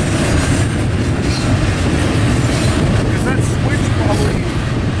 Because that switch probably,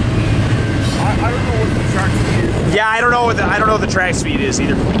 I don't know what the track speed is. Yeah, I don't know what the track speed is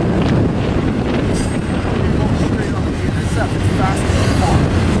either. You go straight on the intercept, it's faster than the car.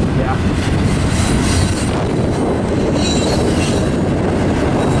 Yeah.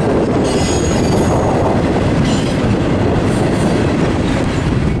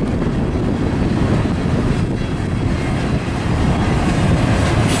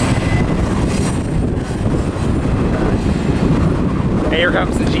 Here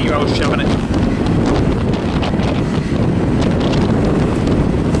comes the GO shoving it.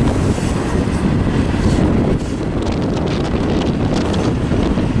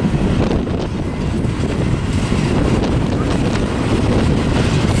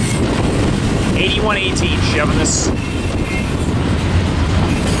 Shoving this.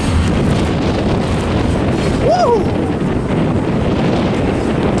 Woo!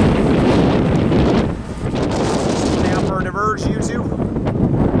 Now for a diverge, YouTube.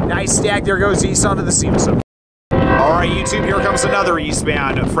 Nice stack. There goes east onto the Seamson. All right, YouTube. Here comes another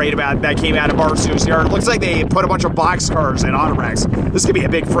eastbound freight that came out of Barstow's yard. It looks like they put a bunch of box cars in auto racks. This could be a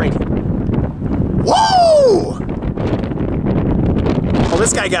big freight. Whoa! Oh,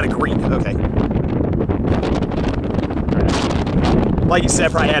 this guy got a green. Okay. Like you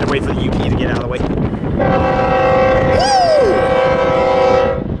said, probably had to wait for the UP to get out of the way. Woo!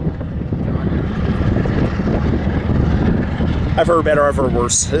 I've heard better, I've heard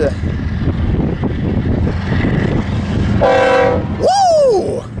worse. Ugh. Woo!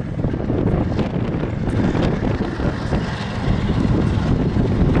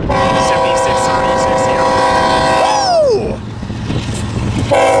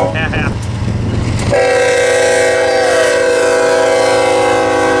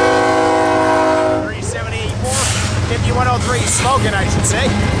 Smoking, I should say,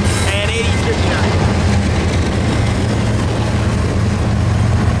 and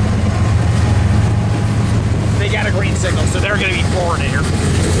 8059. They got a green signal, so they're going to be forward here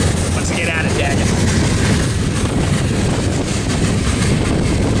once they get out of Daggett.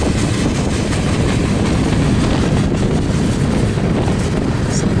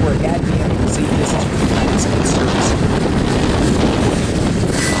 So we're goddamn see this is good service.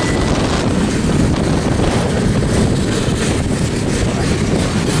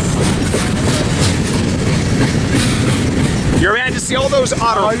 You're about to see all those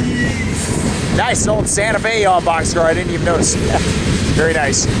auto. Nice old Santa Fe on boxcar. I didn't even notice. Yeah. Very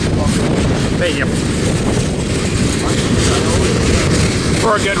nice. Thank you.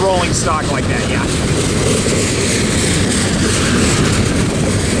 For a good rolling stock like that, yeah.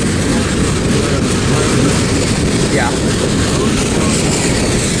 Yeah.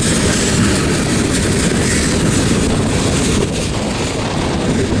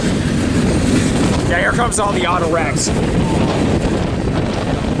 Yeah, here comes all the auto racks.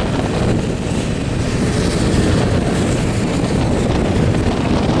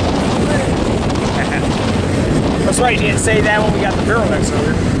 That's right, you didn't say that when we got the barrel next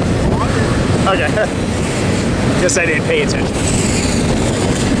over. Okay. Guess I didn't pay attention.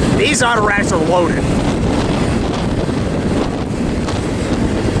 These auto racks are loaded.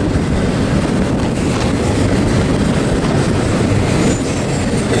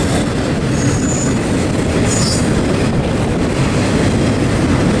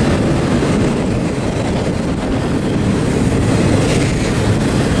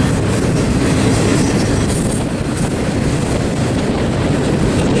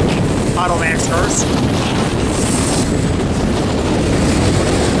 Automax cars.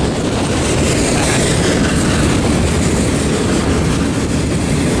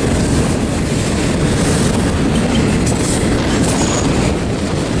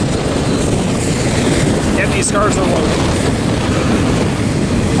 Yep, these cars are loaded.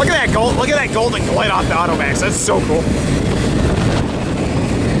 Look at that gold! Look at that golden glint off the Automax. That's so cool.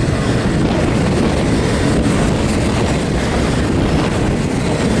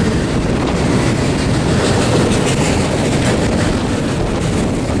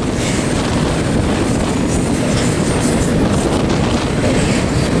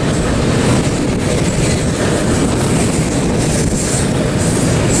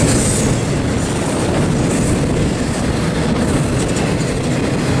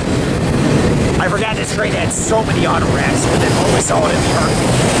 I forgot this train had so many auto racks, and then always saw it in the yard.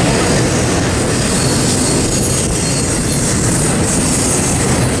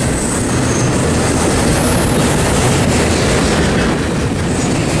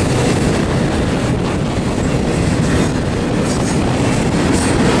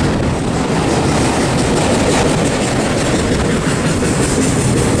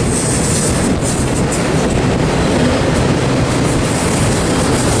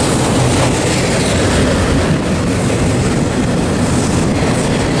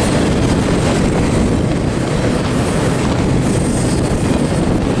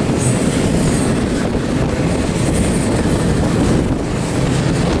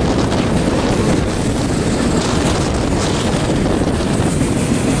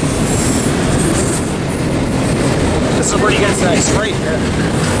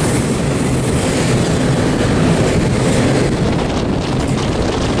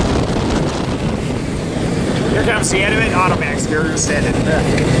 comes the end of it. Automax carrier standing.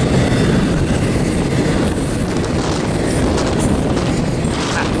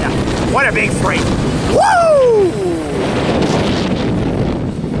 What a big freight. Woo!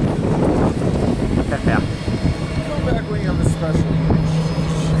 Come back when you have a special.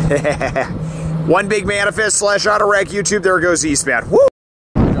 One big manifest / auto wreck YouTube. There goes eastbound. Woo!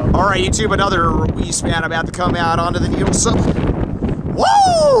 All right, YouTube, another eastbound about to come out onto the needle. So, woo!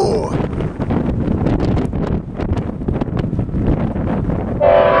 Woo!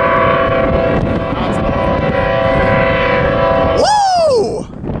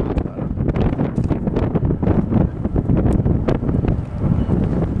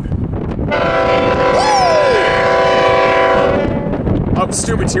 Oh,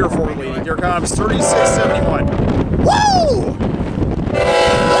 stupid tier 4 leading. Here comes 3671. Woo!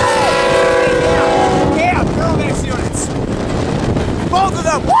 Yeah, Ferromax units. Both of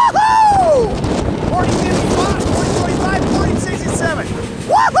them. Woohoo! 4055, 4045, 4067.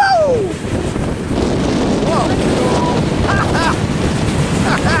 Woohoo! Whoa.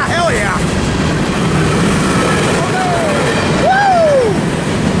 Hell yeah. Woo!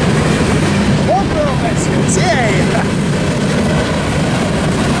 More Ferromax units. Yay!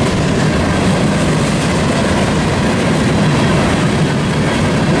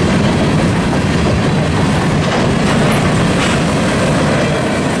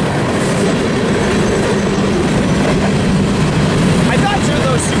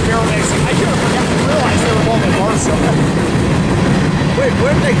 Wait,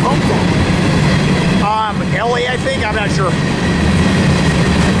 where did they come from? LA, I think. I'm not sure.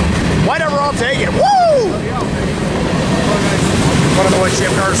 Whatever, I'll take it. Woo! What about what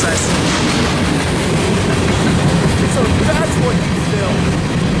Jim Carr says? So that's what you filmed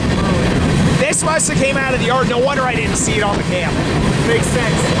earlier. This must have came out of the yard. No wonder I didn't see it on the cam. Makes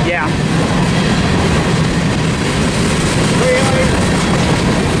sense. Yeah.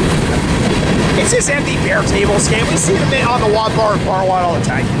 It's just empty bear tables, can we see them on the Watt Bar and Bar Watt all the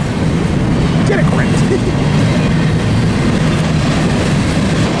time? Get a grip.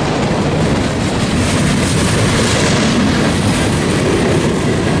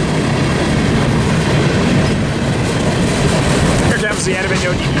 Here comes the end of it,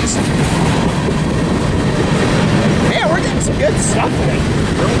 no DVs. Man, we're getting some good stuff today.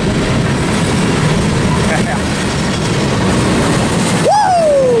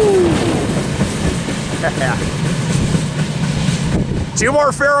 Two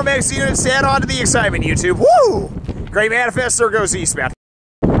more Ferromax units to add on to the excitement, YouTube. Woo! Great manifest, there goes eastbound.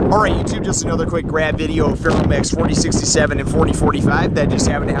 Alright, YouTube, just another quick grab video of Ferromax 4067 and 4045 that just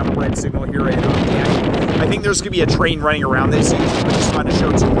happened to have a red signal here at I think there's going to be a train running around this YouTube. I just wanted to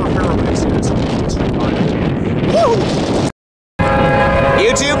show two more Ferromax units. Woo!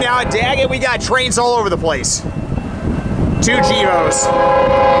 YouTube, now at Daggett, we got trains all over the place. Two Gevos.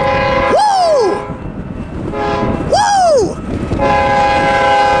 Woo! Woo!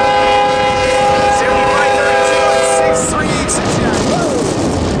 7532 and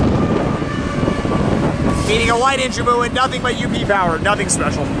 63869. Meaning a light engine movement, nothing but UP power, nothing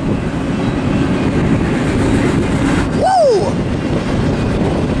special. Woo!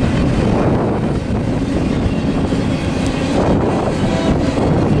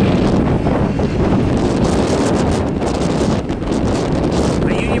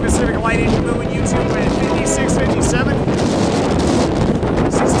 A Union Pacific light engine movement YouTube at 5657.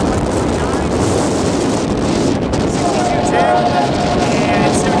 6210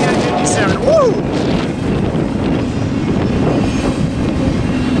 and 7957. Woo!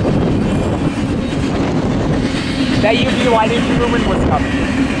 That UV light engine movement was coming.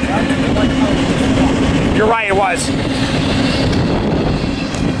 You're right, it was.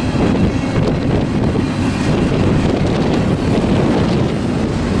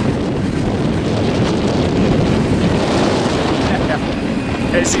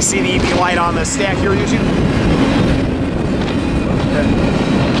 As you see the EV light on the stack here, YouTube.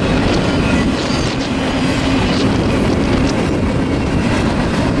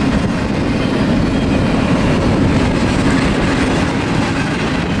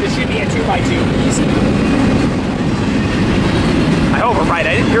 This should be a 2x2, easy. I hope I'm right,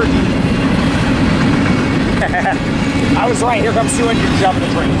 I didn't hear you. I was right, here comes 200 jumping the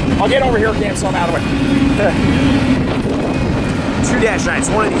train. I'll get over here, cancel them out of the way. 2-9s,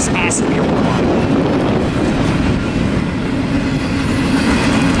 one of these has to be a warm-up.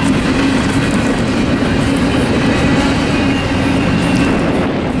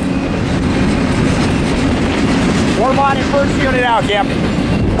 Warm-on and first unit out, Captain.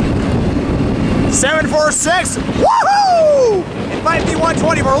 746, woohoo! And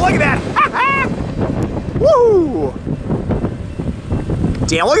 5D124, look at that! Woo!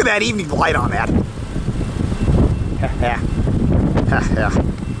 Damn, look at that evening light on that.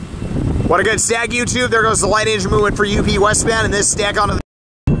 What a good stack, YouTube. There goes the light engine movement for UP westbound, and this stack onto the...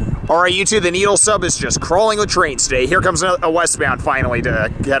 Alright, YouTube, the needle sub is just crawling with trains today. Here comes a westbound finally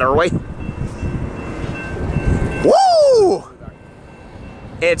to get our way. Woo!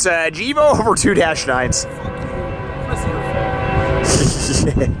 It's a Gevo over 2-9s.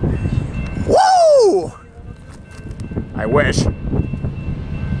 Woo! I wish.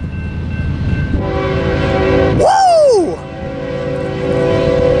 Woo!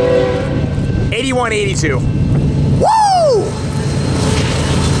 8182. Woo!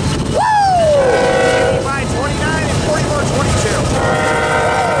 Woo! 8529 and 4422.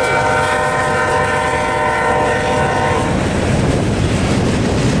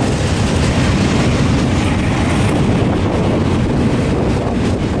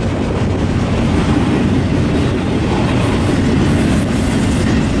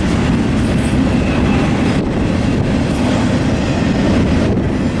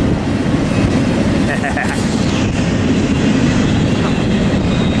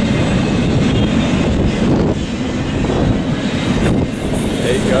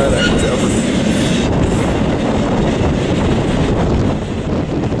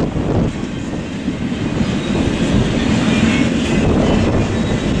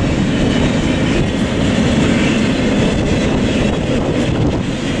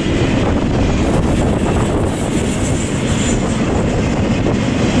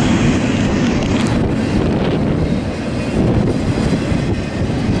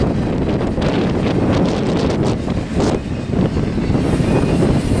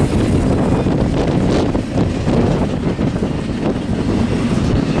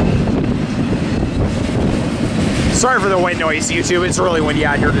 Sorry for the wind noise, YouTube. It's really windy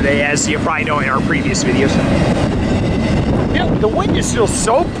out here today, as you probably know in our previous videos. Yeah, the wind is still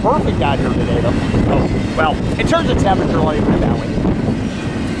so perfect out here today, though. Oh, well, in terms of temperature, let me put it that way.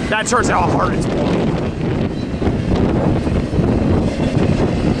 That turns out how hard it's blowing.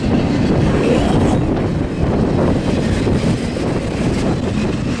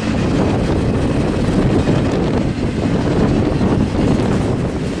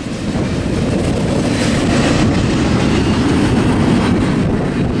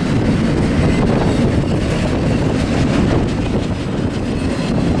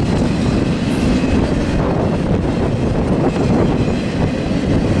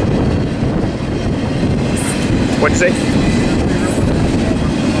 What'd you say?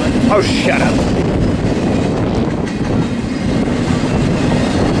 Oh, shut up.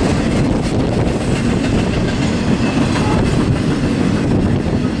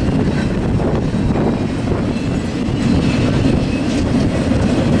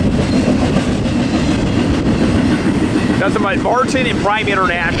 Nothing but Martin and Prime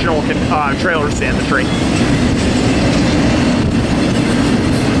International trailers stand the tree.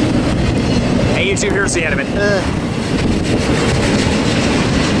 Hey, YouTube, here's the animate.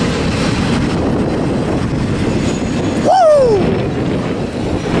 Woo!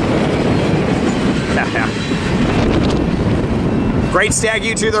 Great stag,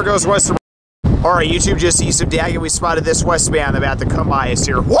 YouTube. There goes west. All right, YouTube, just east of Daggett, we spotted this westbound about to come by us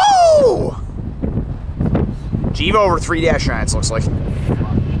here. Woo! Gevo over 3-9s, looks like.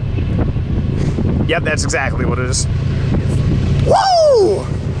 Yep, that's exactly what it is. Woo!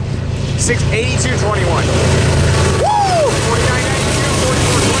 68221. Woo! 4992,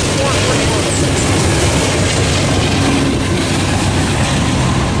 4424, 44.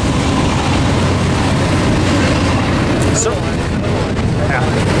 So, yeah.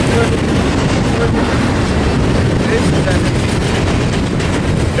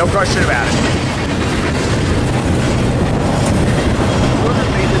 No question about it. Whoever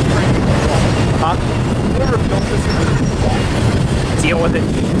made this train, huh? Whoever built this, deal with it.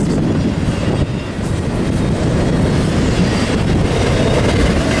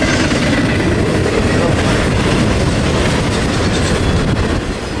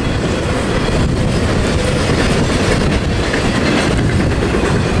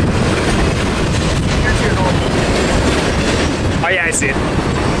 Oh yeah, I see it.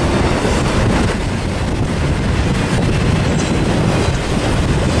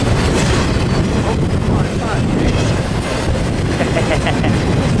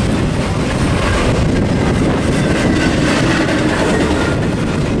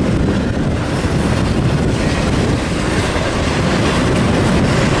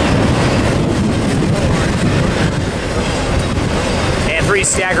 And 3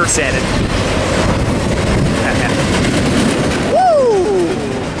 stagger set it.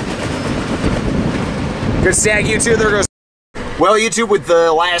 Good stag, YouTube. There goes. Well, YouTube, with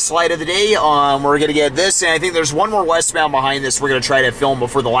the last light of the day, we're going to get this, and I think there's one more westbound behind this we're going to try to film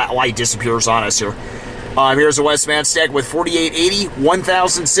before the light disappears on us here. Here's a westbound stag with 4880,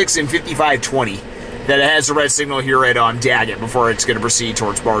 1006, and 5520. That it has a red signal here at Daggett before it's going to proceed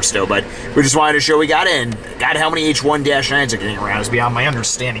towards Barstow. But we just wanted to show we got it, and God, how many H1-9s are getting around is beyond my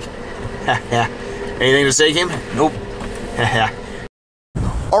understanding. Anything to say, Kim? Nope.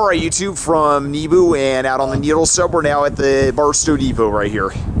 Alright, YouTube, from Nebu and out on the Needle Sub, we're now at the Barstow Depot right here.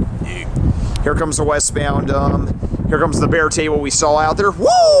 Here comes the westbound, here comes the bear table we saw out there.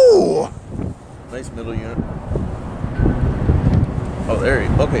 Woo! Nice middle unit. Oh, there he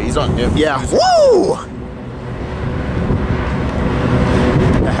is. Okay, he's on dip. Yeah. Woo!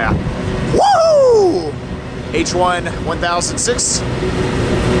 Woo! H1 1006.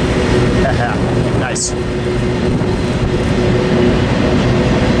 Nice.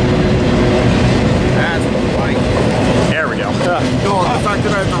 That's right. There we go. No, the fact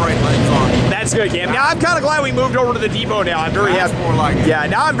that I have the right lens on. That's good, Cam. Now I'm kind of glad we moved over to the depot now. I'm very happy. More like it. Yeah,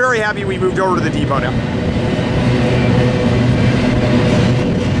 now I'm very happy we moved over to the depot now.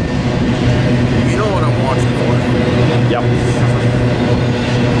 You know what I'm watching for. Yep.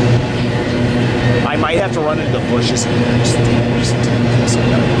 I might have to run into the bushes.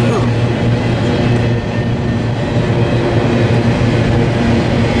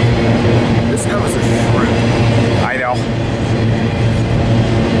 This guy was a shrimp. I know.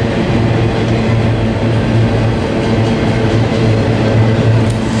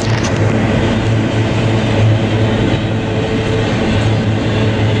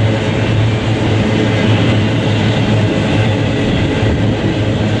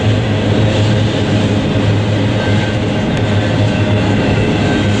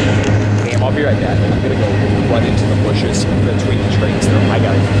 I'll be right back. I'm gonna go run into the bushes between the trains there. I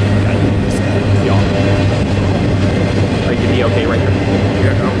gotta be on. Are you gonna be okay right here?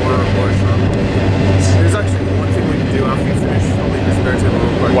 Yeah, got water on bush. There's actually one thing we can do after you finish filming this bear table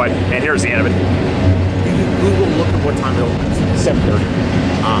real quick. What? And here's the end of it. You can Google look at what time it opens. 7:30.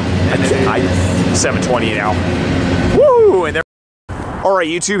 And then 7:20 now. Woo! And there. All right,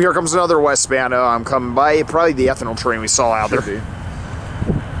 YouTube. Here comes another westbound. I'm coming by. Probably the ethanol train we saw out there. be.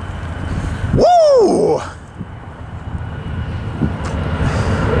 Woo!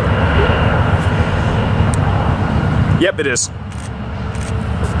 Yep, it is.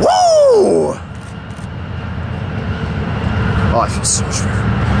 Woo! Oh, I feel so much better.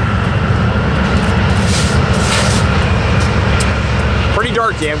 Pretty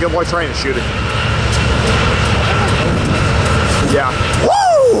dark, Cam. Good luck trying to shoot it. Yeah.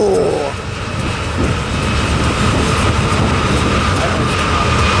 Woo!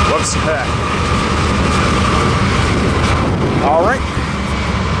 Whoops. All right.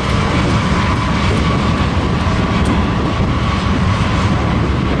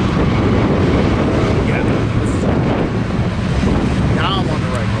 Now I'm on the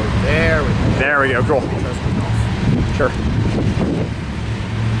right road. There we go. Cool. Sure.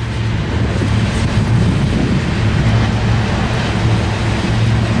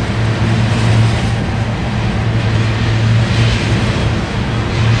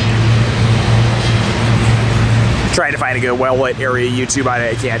 Trying to find a good well-lit area YouTube.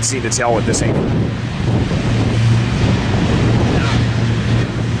 I can't seem to tell with this angle.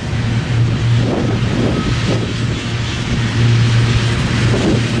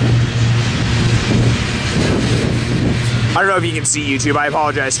 I don't know if you can see YouTube. I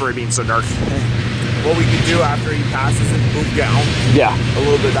apologize for it being so dark. What we can do after he passes it, move down. Yeah. A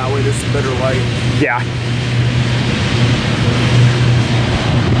little bit that way. There's some better light. Yeah.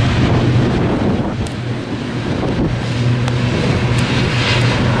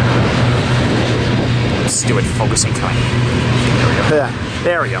 Let's do it focusing time. There we go.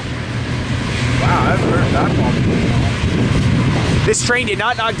 There we go. Wow, I've heard that one. This train did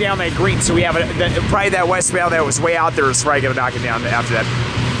not knock down that green, so we have probably that westbound that was way out there is probably going to knock it down after that.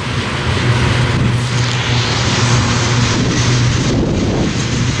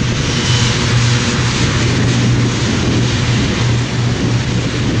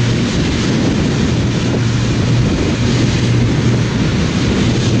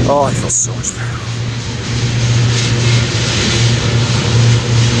 Oh, I feel so much better.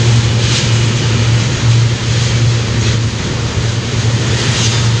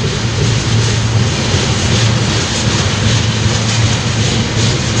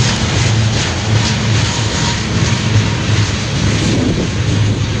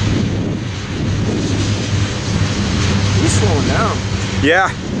 He's slowing down.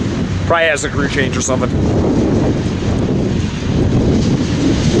 Yeah. Probably has a crew change or something.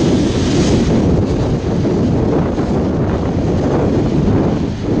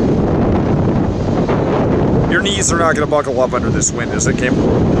 these are not going to buckle up under this wind, is it, Kim? It's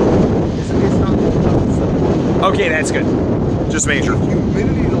not cold enough. Okay, that's good. Just make sure.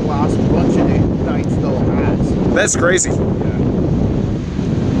 Humidity the last bunch of nights though has. That's crazy.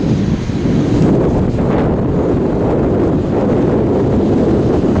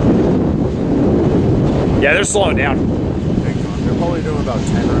 Yeah, they're slowing down. They're probably doing about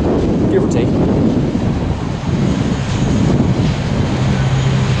 10 right now. Give or take.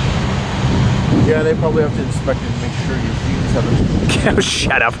 Yeah, they probably have to inspect it and make sure your fumes haven't. Oh,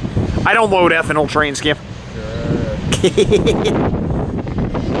 shut up. I don't load ethanol trains, Kim.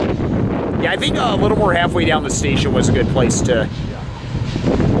 Yeah, I think a little more halfway down the station was a good place to...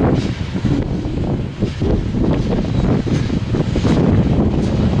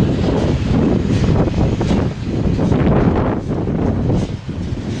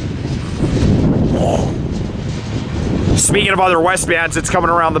 Speaking of other westbounds, it's coming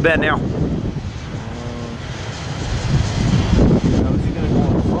around the bend now. Is he going to go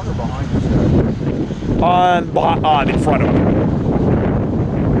in front or behind this guy? In front of him.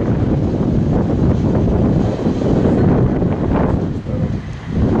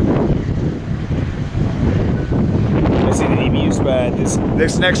 I see the DBUs, but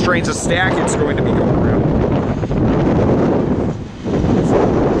this next train's a stack. It's going to be going around.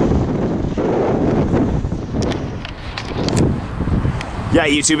 Yeah,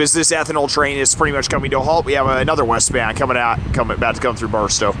 YouTube, as this ethanol train is pretty much coming to a halt, we have another westbound about to come through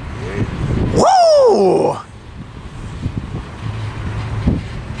Barstow. Woo!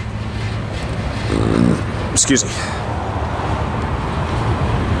 Excuse me.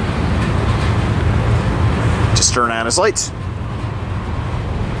 Just turn on his lights.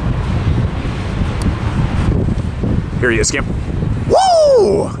 Here he is, Kim.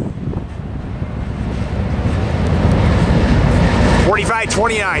 Woo!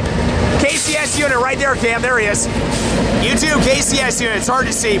 4529. KCS unit right there, Cam. There he is. YouTube KCS unit. It's hard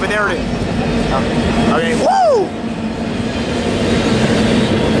to see, but there it is. Okay. Woo!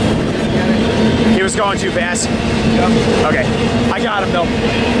 He was going too fast. Yep. Okay. I got him though.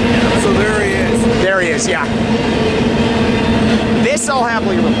 So there he is. There he is, yeah. This I'll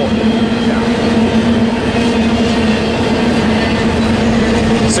happily report. Yeah.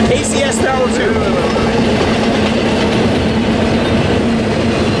 So KCS power 2.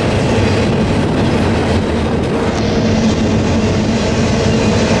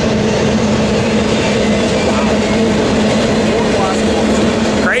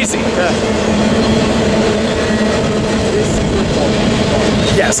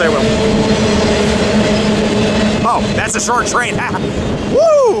 Yes, I will. Oh, that's a short train.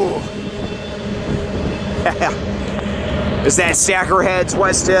 Woo! Is that Stacker heads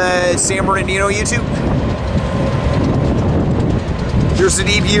west San Bernardino, YouTube? Here's the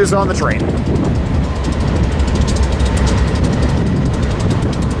DBUs on the train.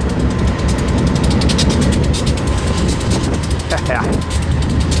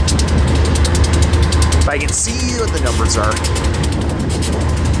 If I can see what the numbers are.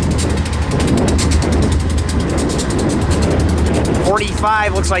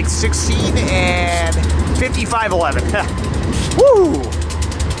 45 looks like 16 and 5511. Woo!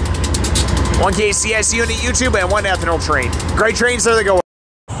 1 KCS unit YouTube and 1 ethanol train. Great trains, there they go.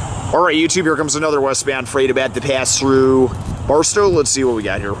 All right, YouTube, here comes another westbound freight about to pass through Barstow. Let's see what we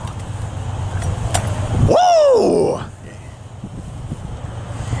got here. Woo!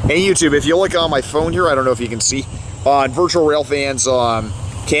 And YouTube, if you look on my phone here, I don't know if you can see, on Virtual Railfans,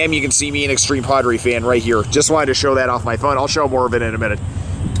 Cam, you can see me an Extreme Padre fan right here. Just wanted to show that off my phone. I'll show more of it in a minute.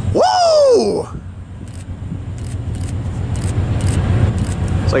 Woo!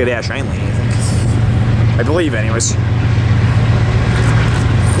 It's like a dash Heinley, I think. I believe, anyways.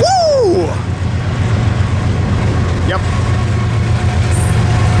 Woo! Yep.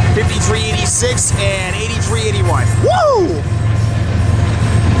 5386 and 8381. Woo!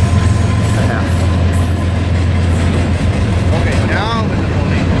 Okay, now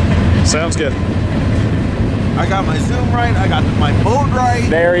sounds good. I got my zoom right, I got my mode right.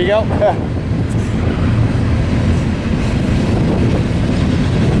 There you go.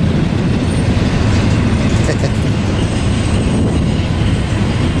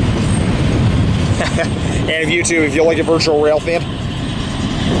 And if you like a Virtual Railfan,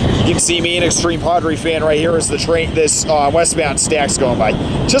 you can see me an Extreme Padre fan right here as the train, this westbound stack's going by.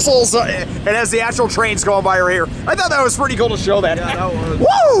 Just a little, and as the actual train's going by right here. I thought that was pretty cool to show that. Yeah, that was.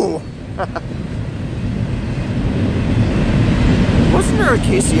 Woo! Wasn't there a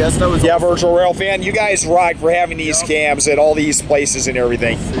KCS that was? Yeah, Virtual Railfan. You guys rock for having these cams at all these places and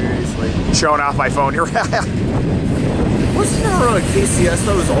everything. Seriously. Showing off my phone here. Wasn't there a KCS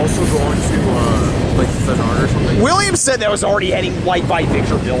that was also going to Like Fenard or something? Williams said that was already heading like by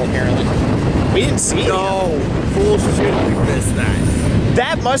Victorville, apparently. We didn't see it. No, bullshit, we missed that.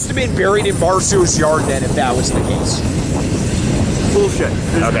 That must have been buried in Barstow's yard then, if that was the case. Bullshit.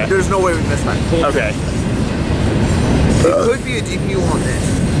 There's no way we missed that. Bullshit. Okay. It could be a DPU on this.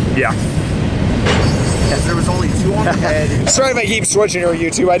 Yeah. Yes, there was only 2 on the head. Sorry if I keep switching here,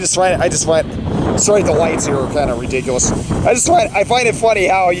 YouTube. I just find sorry, the lights here are kind of ridiculous. I find it funny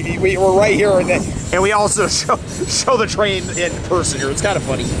how we're right here and we also show the train in person here. It's kind of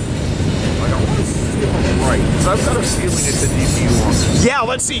funny. I don't want to see if I'm right, because I've got a feeling it's a DPU on this. Yeah,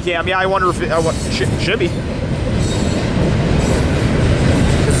 let's see, Cam. Yeah, I wonder if it should be.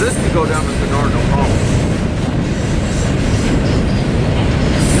 Because this could go down to Fenard, no problem.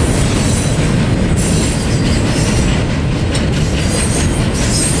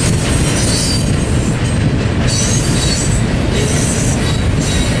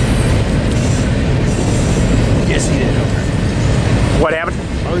 Yes, he did. What happened?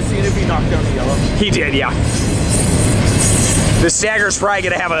 I was seeing if he knocked down the yellow. He did, yeah. The Stagger's probably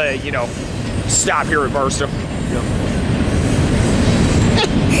gonna have a, stop here at Barstow. Yep.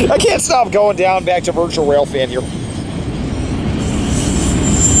 I can't stop going down back to virtual Railfan here.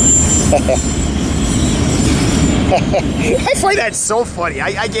 I find that so funny.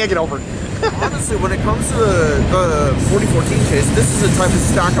 I can't get over it. Honestly, when it comes to the 4014 chase, this is the type of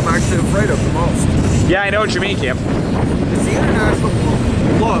stock I'm actually afraid of the most. Yeah, I know what you mean, Cam. It's the international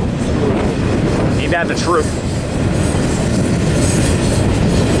look. Ain't that the truth?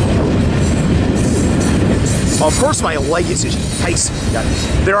 Of course, my leg is nice.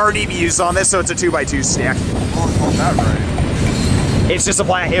 There are DBUs on this, so it's a 2x2 stack. Oh, that right. It's just a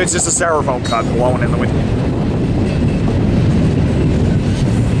styrofoam cup blowing in the wind.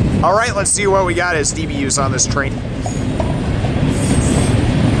 All right, let's see what we got as DBUs on this train.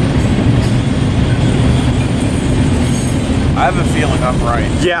 I have a feeling I'm right.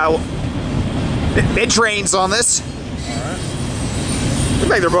 Yeah, mid trains on this. All right. Looks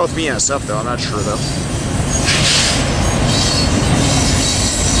like they're both BNSF though. I'm not sure though.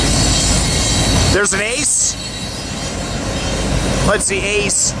 There's an ace. Let's see,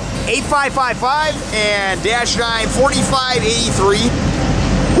 ace 8555 and dash 9 4583.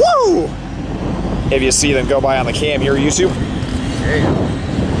 Woo! If you see them go by on the cam here, YouTube. There you go.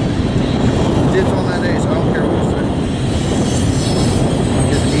 Dibs on that ace. I don't care what you say.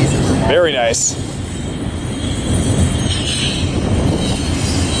 Very nice.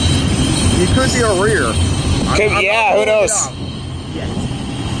 You could be a rear. Okay, yeah, who knows?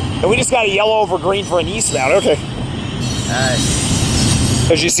 And we just got a yellow over green for an eastbound. Okay. Nice.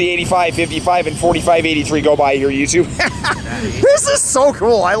 As you see, 85, 55, and 45, 83 go by here, YouTube. This is so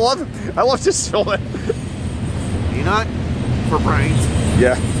cool. I love just filming. You not for brains?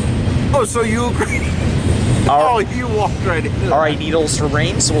 Yeah. Oh, so you agree? Oh, you walked right into that. All right, needles for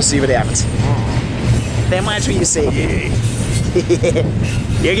brains. So we'll see what happens. Then watch what you say.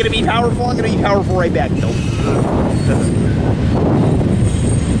 You're gonna be powerful. I'm gonna be powerful right back. Nope.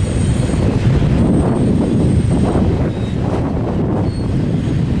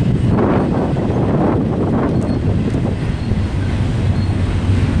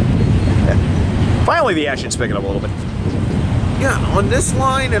 Finally, the action's picking up a little bit. Yeah, on this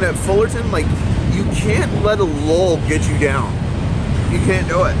line and at Fullerton, like, you can't let a lull get you down. You can't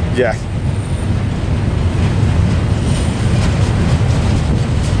do it. Yeah.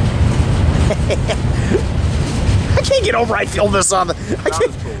 I can't get over I filmed this on the...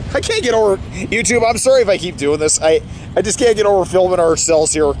 I can't get over... YouTube, I'm sorry if I keep doing this. I just can't get over filming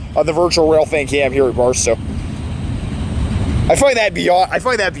ourselves here on the virtual Railfan cam here at Barstow. I find that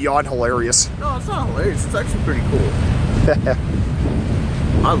beyond hilarious. No, it's not hilarious. It's actually pretty cool.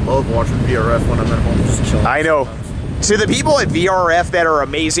 I love watching VRF when I'm at home just chilling. I know. To the people at VRF that are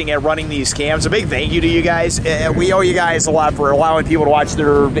amazing at running these cams, a big thank you to you guys. We owe you guys a lot for allowing people to watch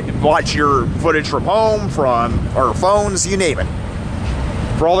your footage from home, from our phones, you name it.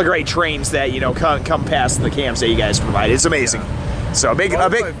 For all the great trains that come past the cams that you guys provide, it's amazing. Yeah. So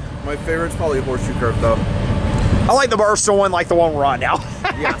My favorite's probably Horseshoe Curve though. I like the Barstow one, like the one we're on now.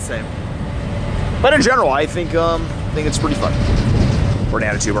 Yeah, same. But in general, I think it's pretty fun. We're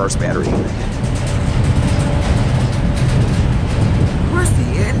down to 2 bars battery. Where's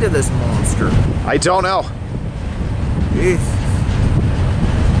the end of this monster? I don't know. Jeez.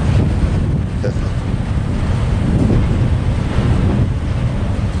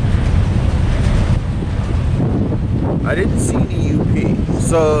 I didn't see any UP.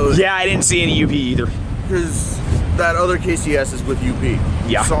 So yeah, I didn't see any UP either. Because that other KCS is with UP.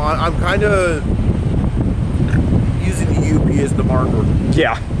 Yeah. So I'm kind of using the UP as the marker.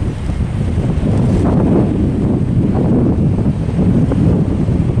 Yeah.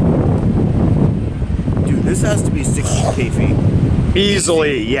 this has to be 60K feet.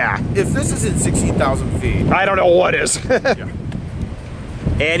 Easily, yeah. If this isn't 60,000 feet. I don't know what is. Yeah.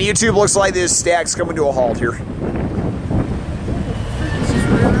 And YouTube looks like this stack's coming to a halt here.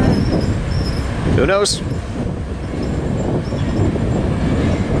 Who knows?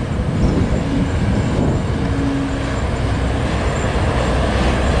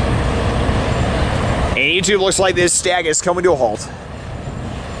 And YouTube looks like this stack is coming to a halt.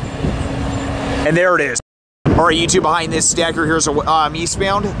 And there it is. All right, YouTube, behind this stacker, here's a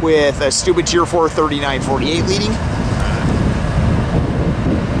eastbound with a stupid Tier 4 3948 leading.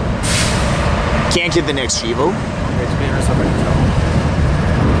 Can't get the next Chivo. Okay, it's being ourselves, I can tell.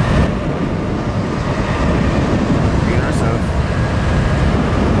 Being ourselves.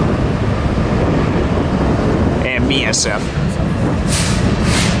 And BSF.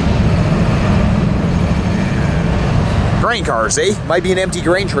 Grain cars, eh? Might be an empty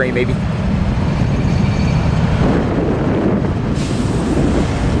grain train, maybe.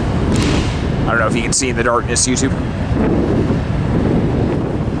 I don't know if you can see in the darkness, YouTube.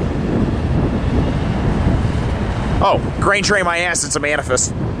 Oh, grain train my ass, it's a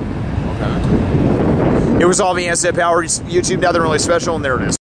manifest. Okay. It was all me asset power, YouTube, nothing really special, and there it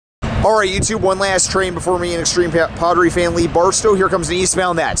is. All right, YouTube, one last train before me and Extreme Pottery Fan leave Barstow. Here comes an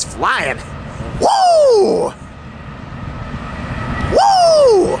eastbound that's flying. Woo!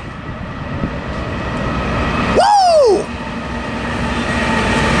 Woo! Woo!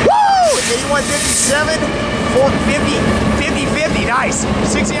 Woo! 8157, 450, 50, nice.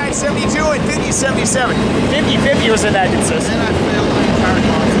 6972 and 5077. 50 was in that consistent. And I failed the entire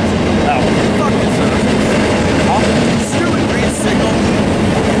process. Oh. Fuck this up. Stupid green signal.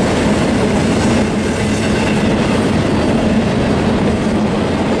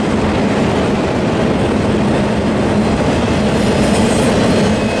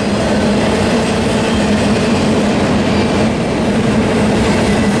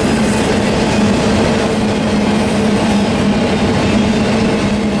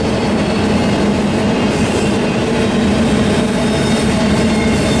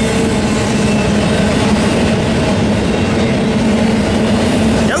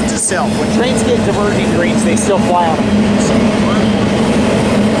 When trains get diverging greens, they still fly on them. So.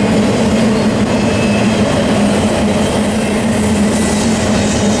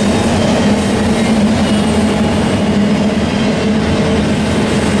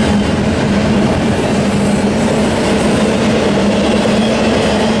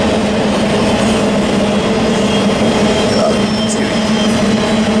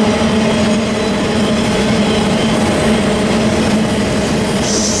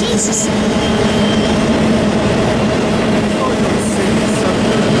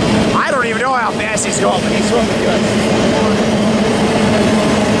 I don't even know how fast he's going, but he's running good.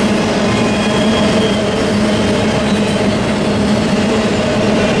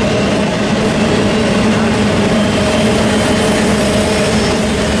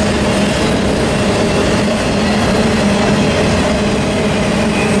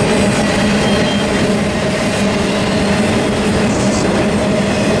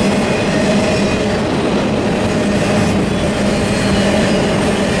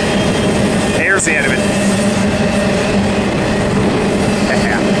 There's the end of it.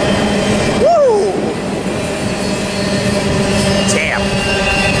 Woo! Damn.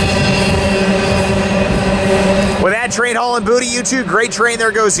 With that train hauling booty, YouTube, great train,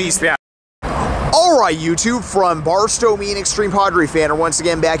 there goes eastbound. Alright, YouTube, from Barstow, me and Extreme Padre Fan are once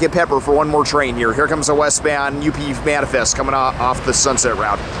again back at Pepper for one more train here. Here comes a westbound UP manifest coming off the Sunset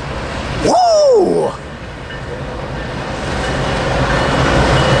Route. Woo!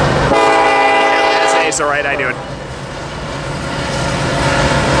 It's alright, I do it.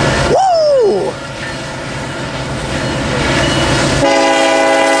 Woo! Woo!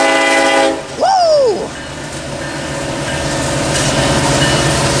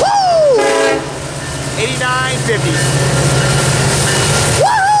 Woo! 89.50. Woo!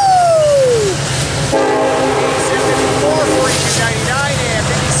 87.54, 42.99, and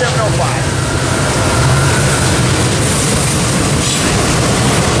 57.05.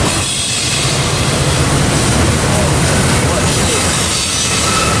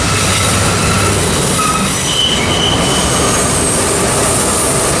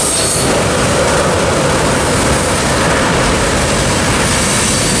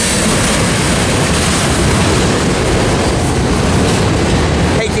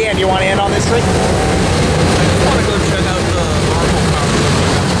 You want to end on this trip? I just want to go check out the normal power.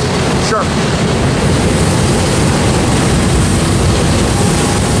 Sure.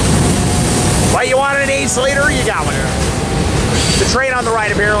 train on the right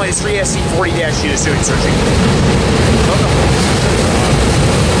apparently is 3SC40-2 student searching.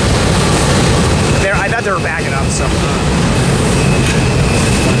 I thought they were backing up, so.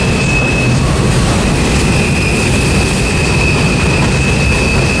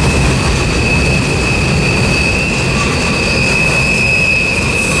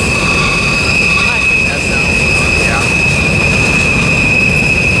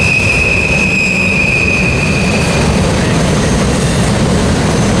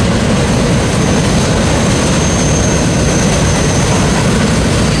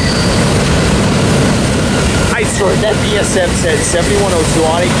 That BSM said 7102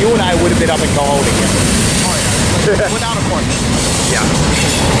 on it, you and I would have been up in Cajon again. Oh yeah, without a question. Yeah.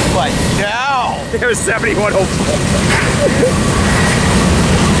 But now it was 7104.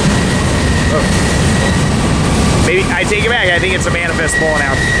 Maybe I take it back. I think it's a manifest pulling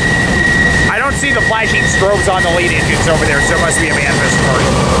out. I don't see the flashing strobes on the lead engines over there, so it must be a manifest part.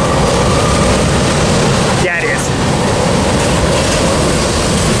 Yeah, it is.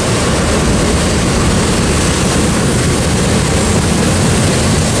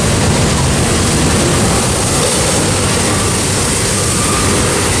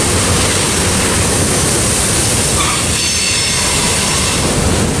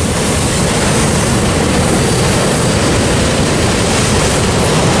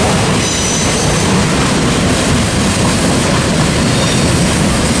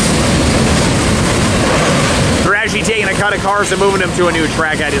 Taking a cut of cars and moving them to a new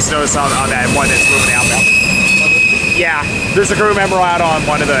track. I just noticed on that one that's moving out now. Yeah, there's a crew member out on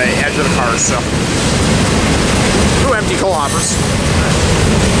one of the edge of the cars, so. 2 empty kilometers.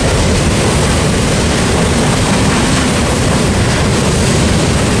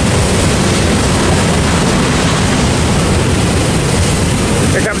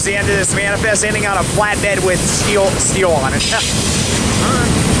 Here comes the end of this manifest, ending on a flatbed with steel on it.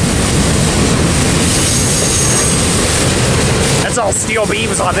 That's all steel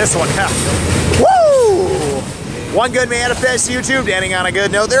beams on this one. Woo! One good manifest, YouTube, ending on a good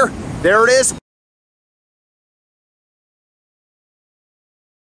note there. There it is.